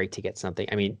 it'd be great to get something.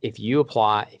 I mean, if you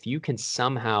can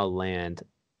somehow land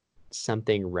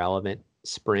something relevant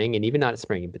spring, and even not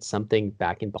spring, but something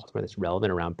back in Baltimore that's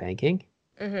relevant around banking,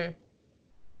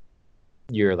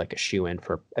 you're like a shoe in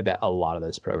for I bet a lot of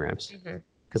those programs.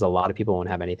 Because a lot of people won't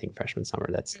have anything freshman summer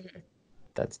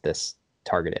that's this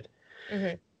targeted.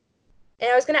 And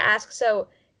I was going to ask, so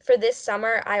for this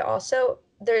summer, I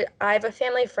have a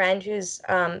family friend who's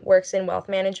works in wealth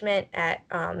management at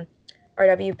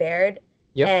RW Baird,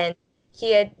 Yep. and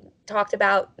he had talked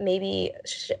about maybe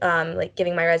like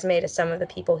giving my resume to some of the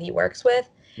people he works with.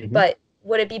 But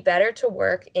would it be better to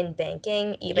work in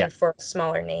banking even for a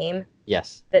smaller name?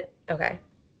 Yes. Okay.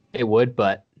 It would,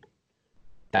 but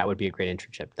that would be a great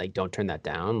internship. Like, don't turn that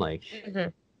down. Like,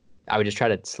 I would just try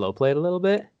to slow play it a little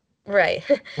bit. Right.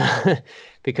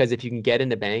 Because if you can get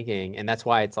into banking, and that's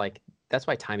why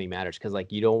timing matters. Because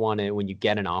like you don't want to, when you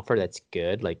get an offer that's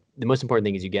good, like the most important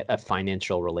thing is you get a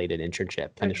financial related internship,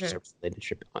 financial service related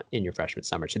internship in your freshman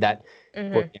summer. So that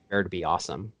would be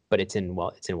awesome. But it's in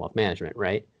wealth management,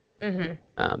 right? So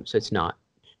it's not,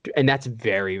 and that's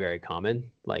very, very common.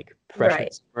 Like freshman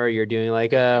summer, you're doing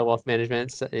like a wealth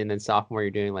management, and then sophomore, you're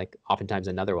doing like oftentimes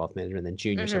another wealth management, and then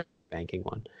junior summer, banking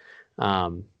one.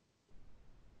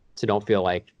 So don't feel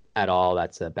like at all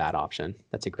that's a bad option.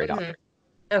 That's a great option.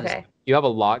 Okay. You have a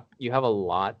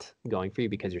lot going for you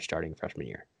because you're starting freshman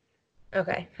year.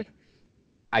 Okay.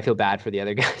 I feel bad for the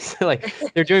other guys. Like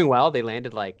they're doing well. They've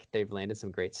landed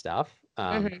some great stuff.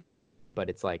 But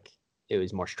it's like it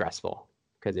was more stressful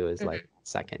because it was like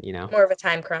second, More of a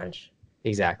time crunch.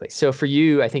 Exactly. So for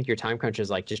you, I think your time crunch is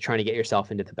like just trying to get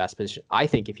yourself into the best position. I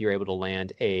think if you're able to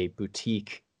land a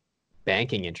boutique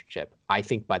banking internship, I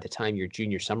think by the time your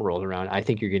junior summer rolls around, I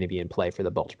think you're going to be in play for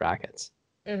the bulge brackets.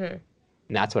 And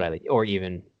that's what I like. Or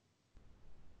even,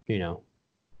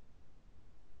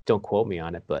 don't quote me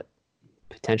on it, but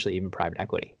potentially even private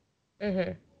equity.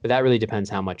 But that really depends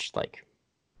how much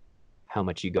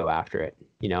you go after it.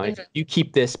 If you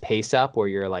keep this pace up where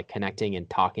you're like connecting and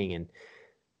talking and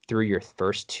through your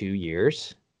first 2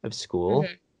 years of school,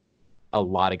 a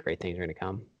lot of great things are going to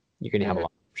come. You're going to have a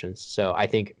lot of options. So I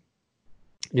think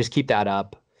just keep that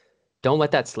up. Don't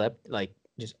let that slip. Like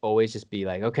just always just be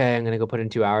like, okay, I'm going to go put in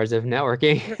 2 hours of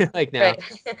networking like now.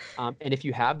 And if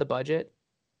you have the budget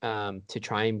to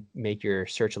try and make your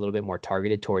search a little bit more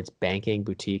targeted towards banking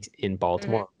boutiques in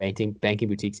Baltimore, banking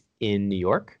boutiques in New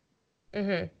York.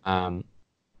 And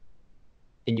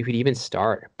you could even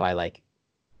start by like,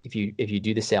 if you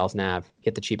do the sales nav,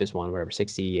 get the cheapest one, whatever,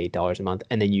 $68 a month.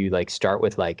 And then you like start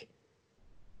with like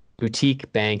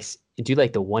boutique banks and do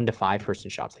like the 1 to 5 person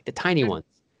shops, like the tiny ones.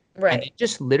 Right. And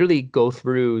just literally go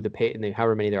through the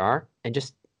however many there are and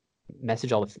just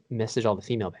message all the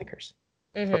female bankers.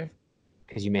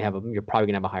 Because you're probably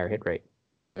gonna have a higher hit rate.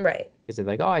 Right. Because they're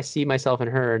like, oh, I see myself in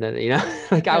her, and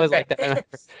like I was like that.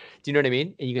 Do you know what I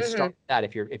mean? And you can start with that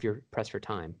if you're pressed for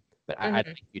time. But I'd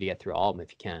like you to get through all of them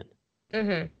if you can.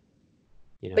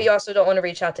 But you also don't want to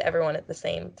reach out to everyone at the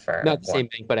same firm. Not the same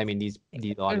thing, but I mean these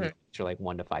a lot of these are like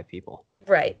 1 to 5 people.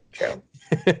 Right. True.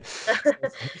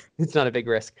 It's not a big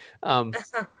risk.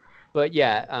 But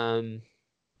yeah,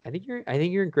 I think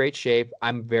you're in great shape.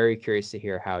 I'm very curious to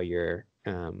hear how your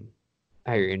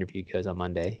interview goes on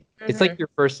Monday. It's like your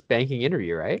first banking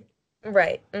interview, right?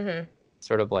 Right.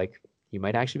 Sort of like you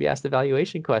might actually be asked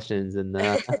evaluation questions and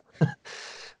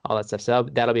all that stuff. So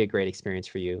that'll be a great experience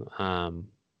for you.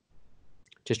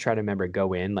 Just try to remember,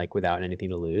 go in like without anything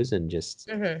to lose, and just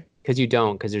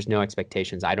because there's no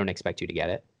expectations. I don't expect you to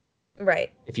get it.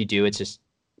 Right. If you do, it's just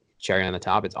cherry on the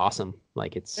top. It's awesome.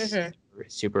 Like it's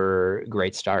super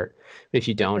great start. But if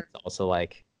you don't, it's also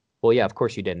like, well, yeah, of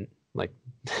course you didn't. Like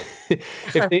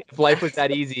if life was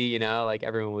that easy, like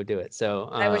everyone would do it. So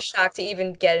I was shocked to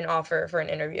even get an offer for an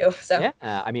interview. So yeah,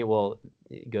 I mean, well,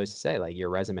 it goes to say like your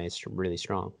resume is really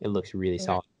strong. It looks really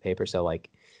solid on paper. So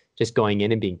like just going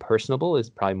in and being personable is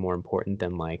probably more important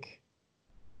than like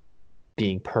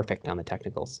being perfect on the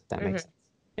technicals. If that makes sense.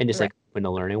 And just like when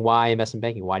the learning, why investment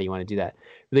banking? Why do you want to do that?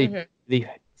 Really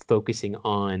focusing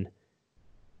on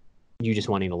you just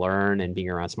wanting to learn and being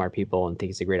around smart people and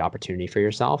think it's a great opportunity for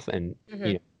yourself. And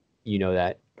you know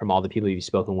that from all the people you've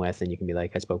spoken with, and you can be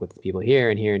like, I spoke with the people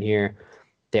here and here and here.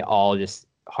 They all just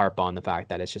harp on the fact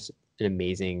that it's just an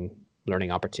amazing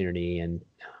learning opportunity and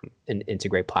an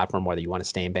integrate platform, whether you want to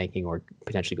stay in banking or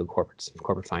potentially go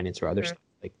corporate finance or other stuff.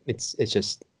 Like it's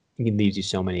just, it leaves you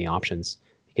so many options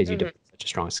because you develop such a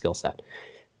strong skill set.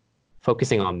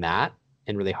 Focusing on that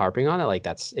and really harping on it, like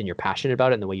that's, and you're passionate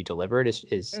about it and the way you deliver it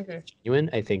is genuine,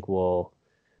 I think will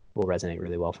resonate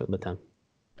really well with them.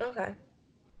 Okay.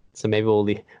 So maybe we'll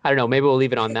leave, I don't know, maybe we'll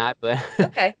leave it on that, but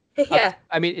okay. Yeah.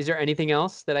 I mean, is there anything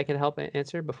else that I can help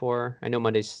answer before? I know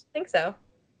Mondays. I think so.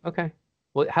 Okay.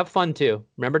 Well, have fun too.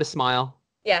 Remember to smile.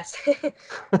 Yes.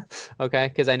 Okay.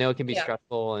 Because I know it can be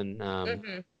stressful,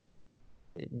 and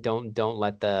don't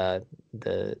let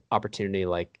the opportunity,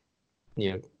 like,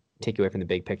 take you away from the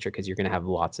big picture, because you're going to have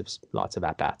lots of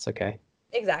at-bats. Okay.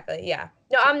 Exactly. Yeah.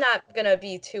 No, I'm not going to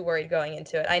be too worried going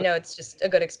into it. I know it's just a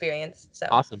good experience. So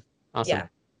Awesome. Yeah.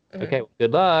 Okay.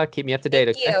 Good luck. Keep me up to date.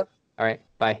 Thank you. All right.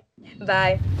 Bye.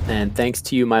 Bye. And thanks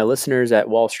to you, my listeners at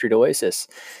Wall Street Oasis.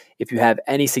 If you have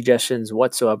any suggestions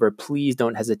whatsoever, please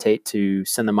don't hesitate to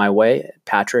send them my way,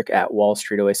 Patrick at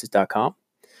wallstreetoasis.com.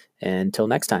 Until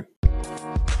next time.